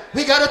things.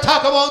 We got to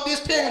talk about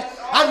these things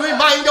and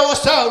remind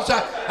ourselves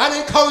and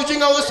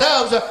encouraging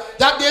ourselves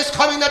that there's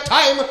coming a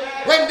time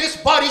when this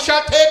body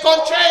shall take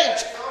on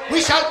change.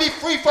 We shall be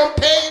free from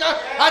pain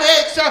and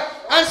aches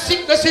and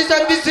sicknesses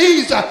and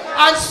disease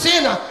and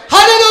sin.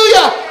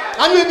 Hallelujah!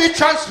 And we'll be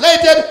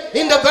translated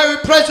in the very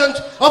presence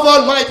of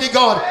Almighty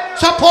God.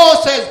 So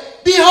Paul says,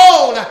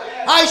 behold,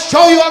 I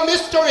show you a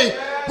mystery.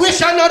 We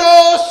shall not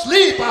all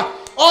sleep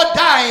or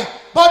die,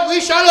 but we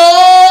shall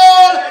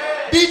all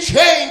be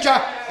changed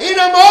in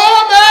a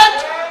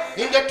moment,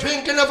 in the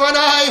twinkling of an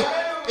eye,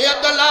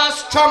 at the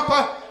last trump,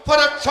 for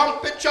the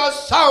trumpet shall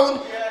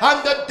sound,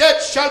 and the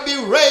dead shall be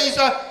raised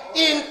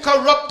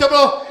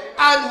incorruptible,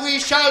 and we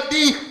shall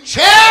be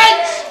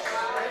changed.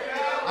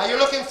 Are you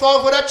looking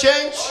forward for that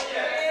change?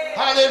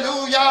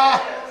 Hallelujah.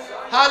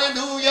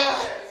 Hallelujah.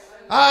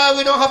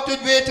 We don't have to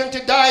wait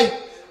until die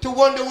to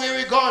wonder where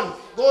we're going.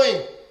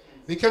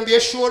 We can be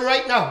assured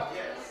right now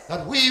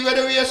that we,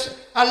 whether we are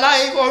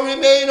alive or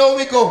remain or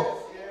we go,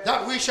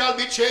 that we shall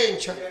be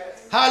changed.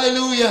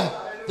 Hallelujah.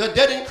 The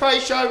dead in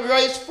Christ shall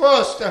rise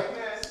first,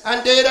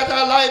 and they that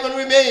are alive and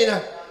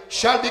remain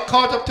shall be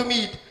caught up to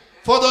meet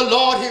for the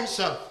Lord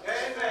himself.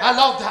 I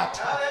love that.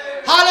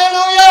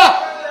 Hallelujah.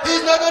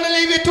 He's not going to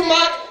leave it to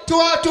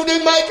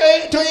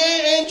the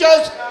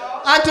angels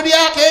and to the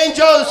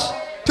archangels,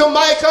 to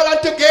Michael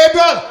and to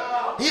Gabriel.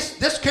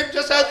 The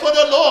scripture says for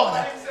the Lord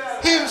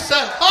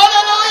himself.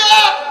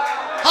 Hallelujah.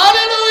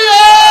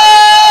 Hallelujah.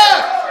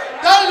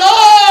 The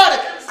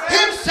Lord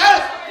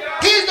himself.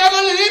 He's not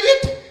going to leave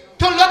it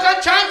to luck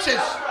and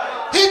chances.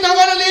 He's not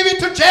going to leave it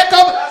to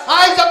Jacob,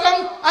 Isaac,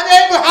 and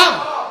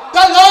Abraham.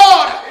 The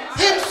Lord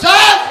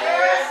himself,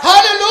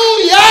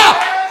 hallelujah,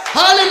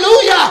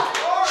 hallelujah,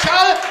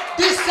 shall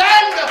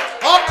descend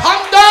or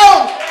come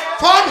down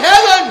from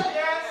heaven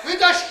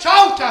with a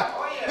shout,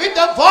 with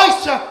the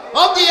voice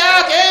of the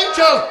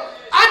archangel,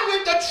 and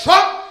with the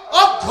trump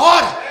of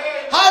God.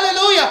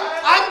 Hallelujah.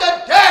 And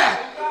the dead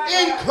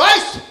in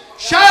Christ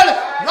shall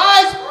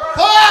rise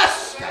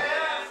first.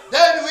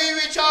 Then we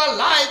which are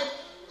alive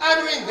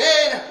and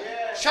remain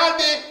shall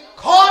be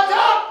caught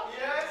up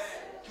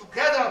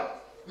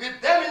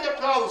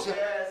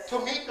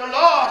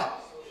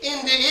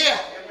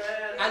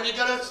And you're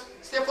going to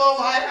stay for a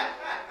while.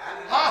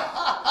 Ha,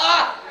 ha,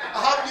 ha. I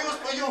have news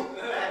for you.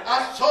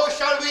 And so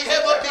shall we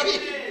ever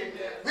be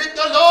with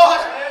the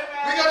Lord.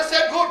 We're going to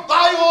say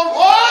goodbye, old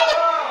world.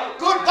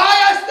 Goodbye,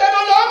 I stay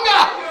no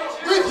longer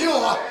with you.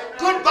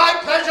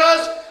 Goodbye,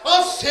 pleasures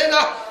of sin.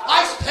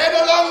 I stay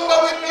no longer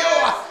with you.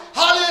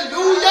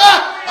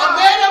 Hallelujah. I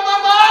made up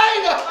my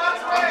mind.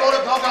 I'm going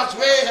to go God's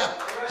way.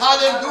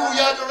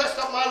 Hallelujah. The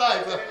rest of my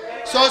life.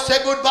 So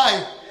say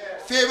goodbye.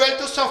 Farewell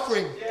to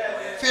suffering.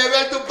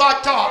 Farewell to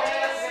bad talk.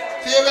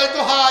 Farewell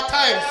to hard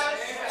times.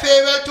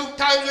 Farewell to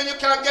times when you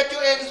can't get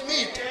your ends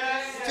meet.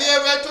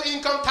 Farewell to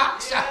income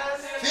tax.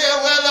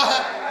 Farewell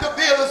to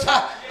bills.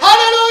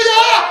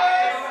 Hallelujah.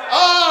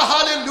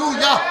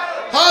 Hallelujah.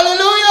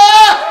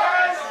 Hallelujah.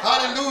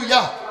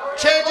 Hallelujah.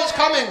 Change is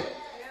coming.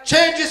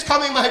 Change is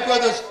coming, my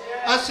brothers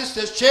and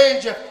sisters.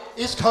 Change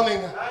is coming.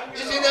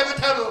 It's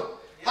inevitable.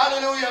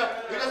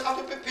 Hallelujah. We just have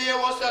to prepare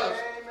ourselves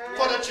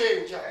for the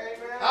change.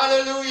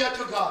 Hallelujah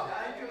to God.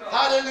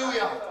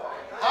 Hallelujah.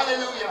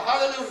 Hallelujah.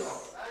 Hallelujah.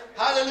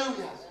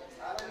 Hallelujah.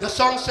 The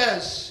song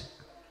says,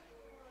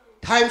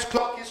 time's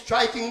clock is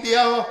striking the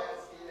hour.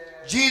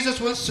 Jesus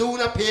will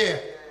soon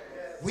appear.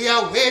 We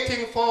are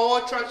waiting for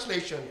our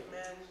translation.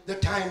 The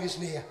time is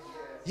near.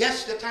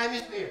 Yes, the time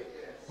is near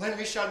when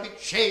we shall be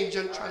changed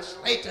and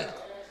translated.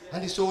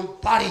 And this old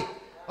body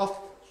of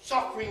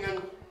suffering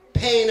and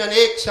pain and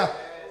aches,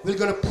 we're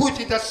going to put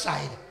it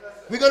aside.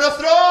 We're going to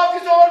throw off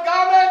this old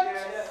garment,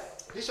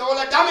 this old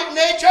Adamic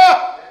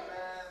nature,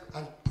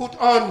 and put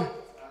on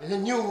the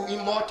new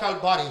immortal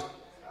body.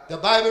 The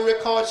Bible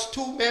records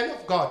two men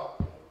of God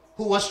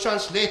who was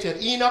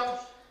translated, Enoch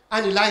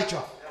and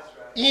Elijah.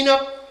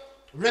 Enoch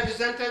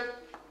represented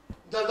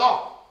the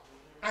law,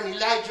 and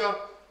Elijah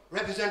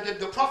represented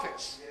the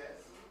prophets.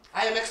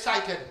 I am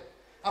excited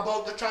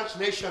about the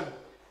translation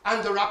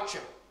and the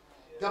rapture.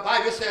 The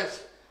Bible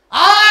says,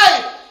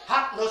 I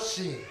have not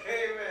seen,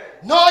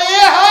 nor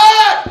ear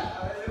heard,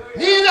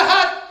 neither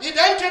had it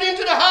entered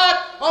into the heart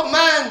of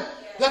man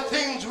the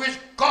things which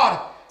God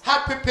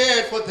had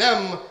prepared for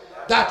them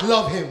that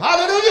love him.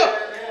 Hallelujah.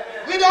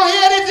 We don't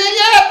hear anything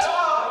yet.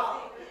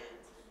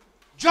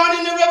 John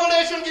in the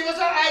Revelation gives us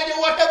an idea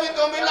what heaven's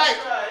going to be like.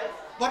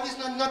 But it's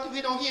not nothing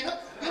we don't hear.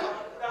 You know,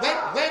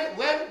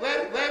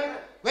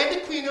 when the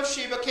Queen of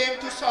Sheba came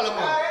to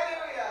Solomon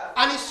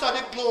and he saw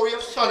the glory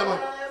of Solomon,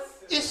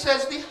 it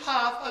says the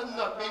half has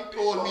not been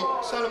told me,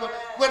 Solomon.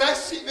 When you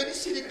see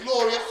the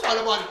glory of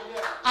Solomon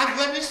and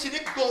when we see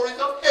the glories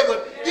of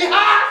heaven, the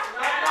half,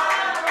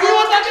 we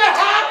want that the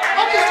half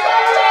of the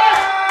glory.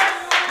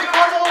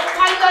 Because our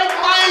finite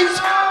minds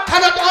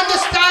cannot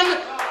understand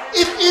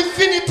its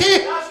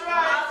infinity.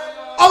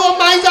 Our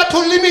minds are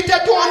too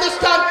limited to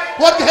understand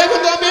what heaven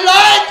will be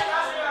like.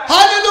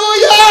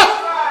 Hallelujah.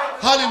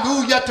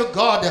 Hallelujah to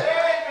God.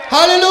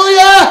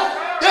 Hallelujah.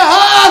 The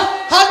half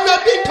has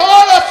not been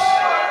told us.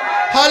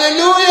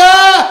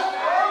 Hallelujah.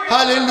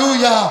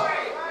 Hallelujah.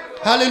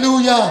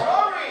 Hallelujah.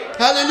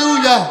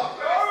 Hallelujah.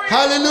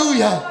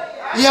 Hallelujah.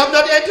 He have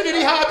not entered in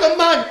the heart of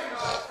man.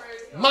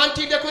 Man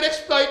think they could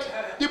exploit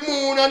the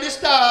moon and the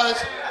stars.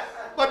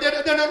 But they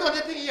don't know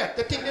the thing yet.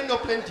 They think they know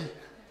plenty.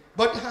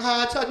 But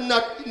hearts are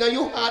not,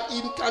 your heart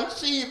even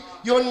conceive.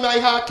 You and my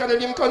heart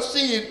cannot even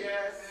conceive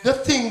the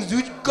things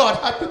which God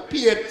had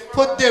prepared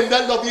for them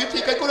that love you. You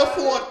think I could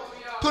afford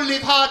to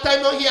live hard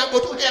time on here and go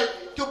to hell,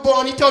 to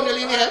burn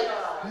eternally in hell?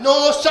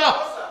 No, sir.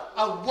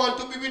 I want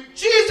to be with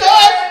Jesus.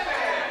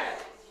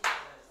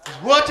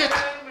 It's worth it.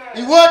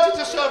 It's worth it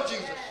to serve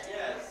Jesus.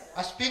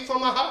 I speak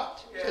from my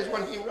heart, says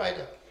one hymn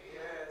writer.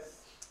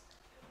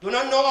 Do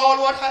not know all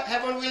what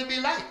heaven will be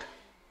like,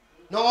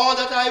 nor all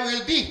that I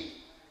will be.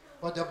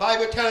 But the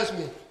Bible tells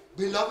me,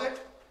 beloved,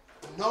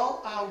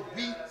 now are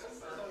we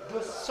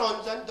the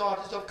sons and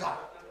daughters of God.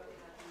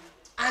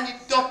 And it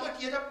does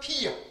not yet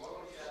appear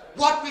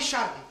what we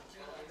shall be.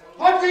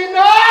 But we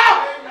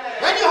know,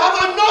 when you have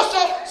a know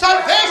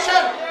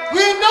salvation,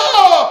 we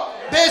know,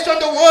 based on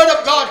the word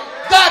of God,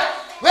 that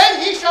when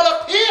he shall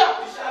appear,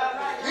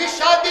 we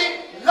shall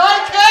be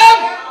like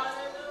him.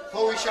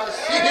 For we shall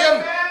see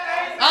him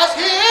as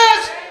he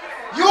is.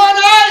 You and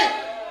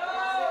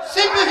I,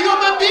 simple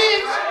human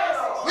beings,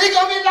 we're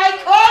going to be like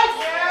Christ.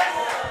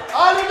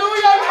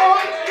 Hallelujah.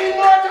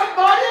 Immortal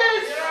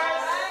bodies.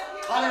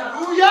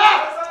 Hallelujah.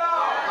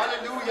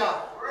 Hallelujah.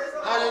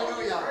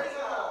 Hallelujah.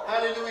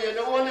 Hallelujah.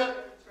 No wonder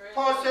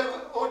Paul said,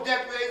 oh,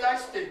 death, where is thy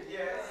sting?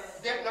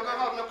 Death not going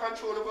to have no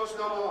control of us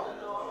no more.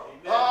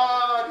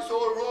 This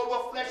old robe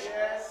of flesh,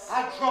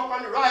 I drop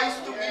and rise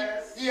to meet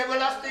the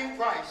everlasting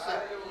Christ.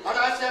 And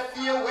I say,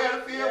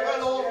 farewell,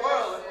 farewell, old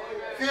world.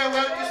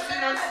 Farewell to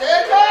sin and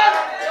Satan.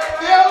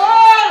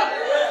 Farewell.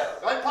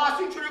 While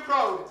passing through the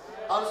crowd,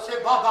 I'll say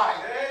bye-bye.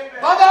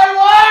 Bye-bye,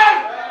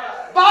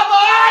 world.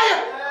 Bye-bye.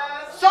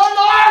 So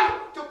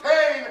long to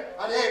pain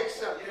and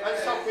aches and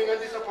suffering and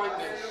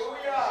disappointments.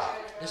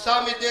 The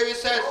psalmist David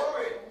says,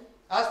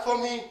 as for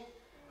me,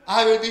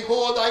 I will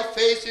behold thy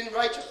face in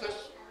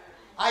righteousness.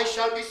 I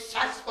shall be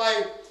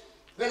satisfied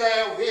when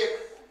I awake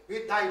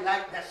with thy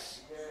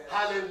likeness.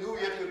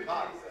 Hallelujah to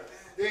God.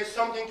 There is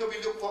something to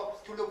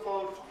look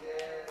forward to.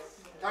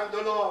 Thank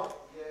the Lord.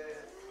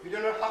 We do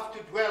not have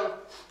to dwell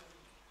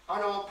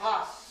on our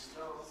past.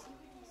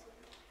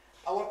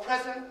 Our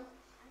present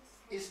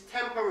is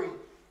temporary,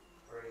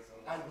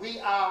 and we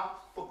are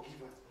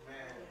forgiven.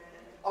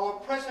 Our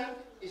present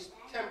is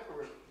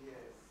temporary,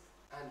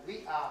 and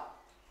we are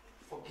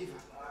forgiven.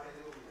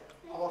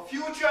 Our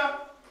future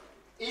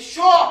is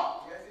sure,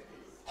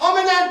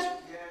 permanent,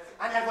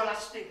 and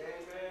everlasting.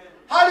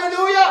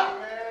 Hallelujah!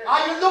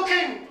 Are you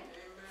looking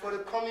for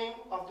the coming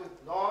of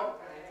the Lord?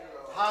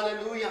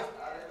 Hallelujah!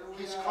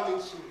 He's coming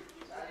soon.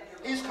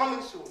 He's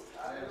coming soon.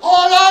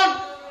 Hold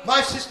on,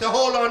 my sister.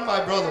 Hold on,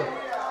 my brother.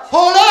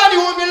 Hold on, you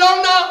won't be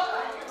long now.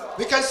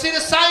 We can see the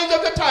signs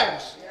of the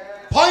times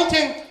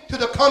pointing to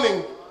the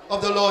coming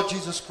of the Lord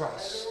Jesus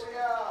Christ.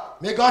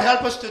 May God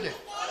help us today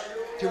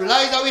to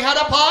realize that we had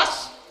a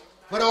past,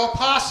 but our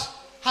past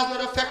has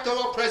not affected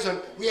our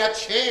present. We are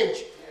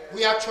changed.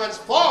 We are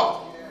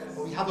transformed.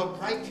 But we have a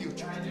bright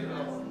future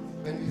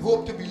when we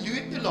hope to be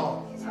with the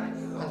Lord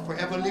and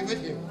forever live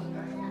with Him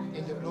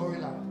in the glory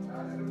land.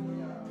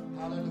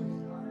 Hallelujah.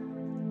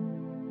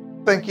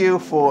 Thank you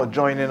for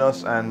joining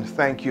us, and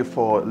thank you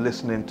for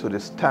listening to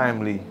this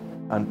timely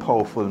and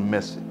powerful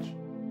message.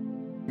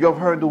 You have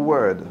heard the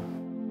word,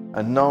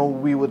 and now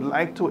we would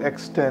like to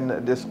extend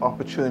this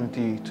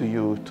opportunity to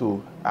you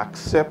to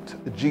accept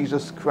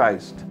Jesus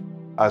Christ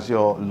as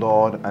your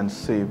Lord and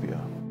Savior.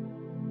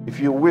 If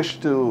you wish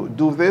to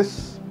do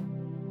this,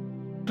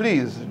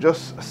 please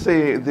just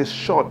say this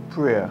short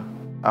prayer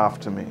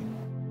after me.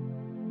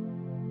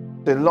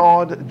 Say,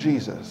 Lord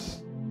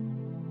Jesus,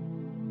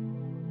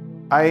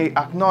 I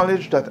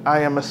acknowledge that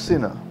I am a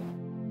sinner,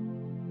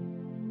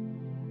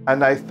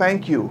 and I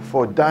thank you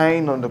for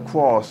dying on the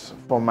cross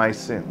for my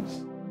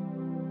sins.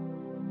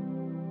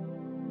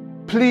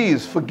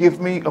 Please forgive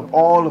me of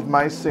all of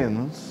my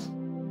sins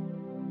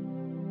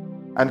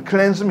and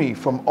cleanse me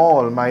from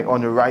all my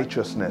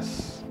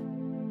unrighteousness.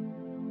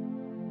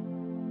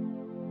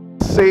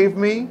 Save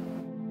me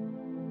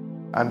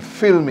and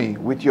fill me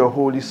with your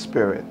Holy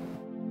Spirit.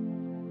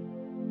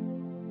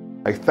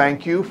 I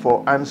thank you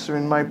for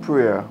answering my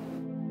prayer,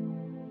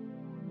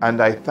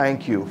 and I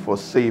thank you for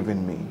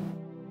saving me.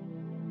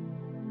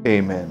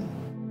 Amen.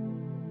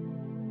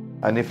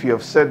 And if you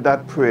have said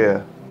that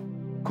prayer,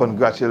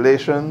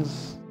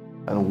 congratulations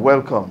and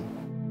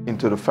welcome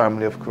into the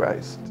family of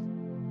Christ.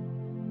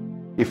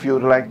 If you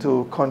would like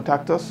to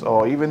contact us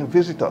or even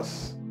visit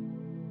us,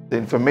 the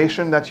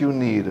information that you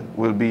need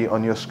will be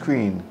on your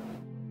screen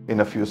in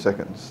a few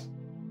seconds.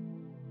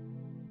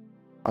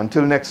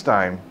 Until next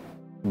time,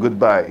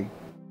 goodbye.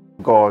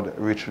 God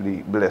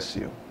richly bless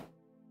you.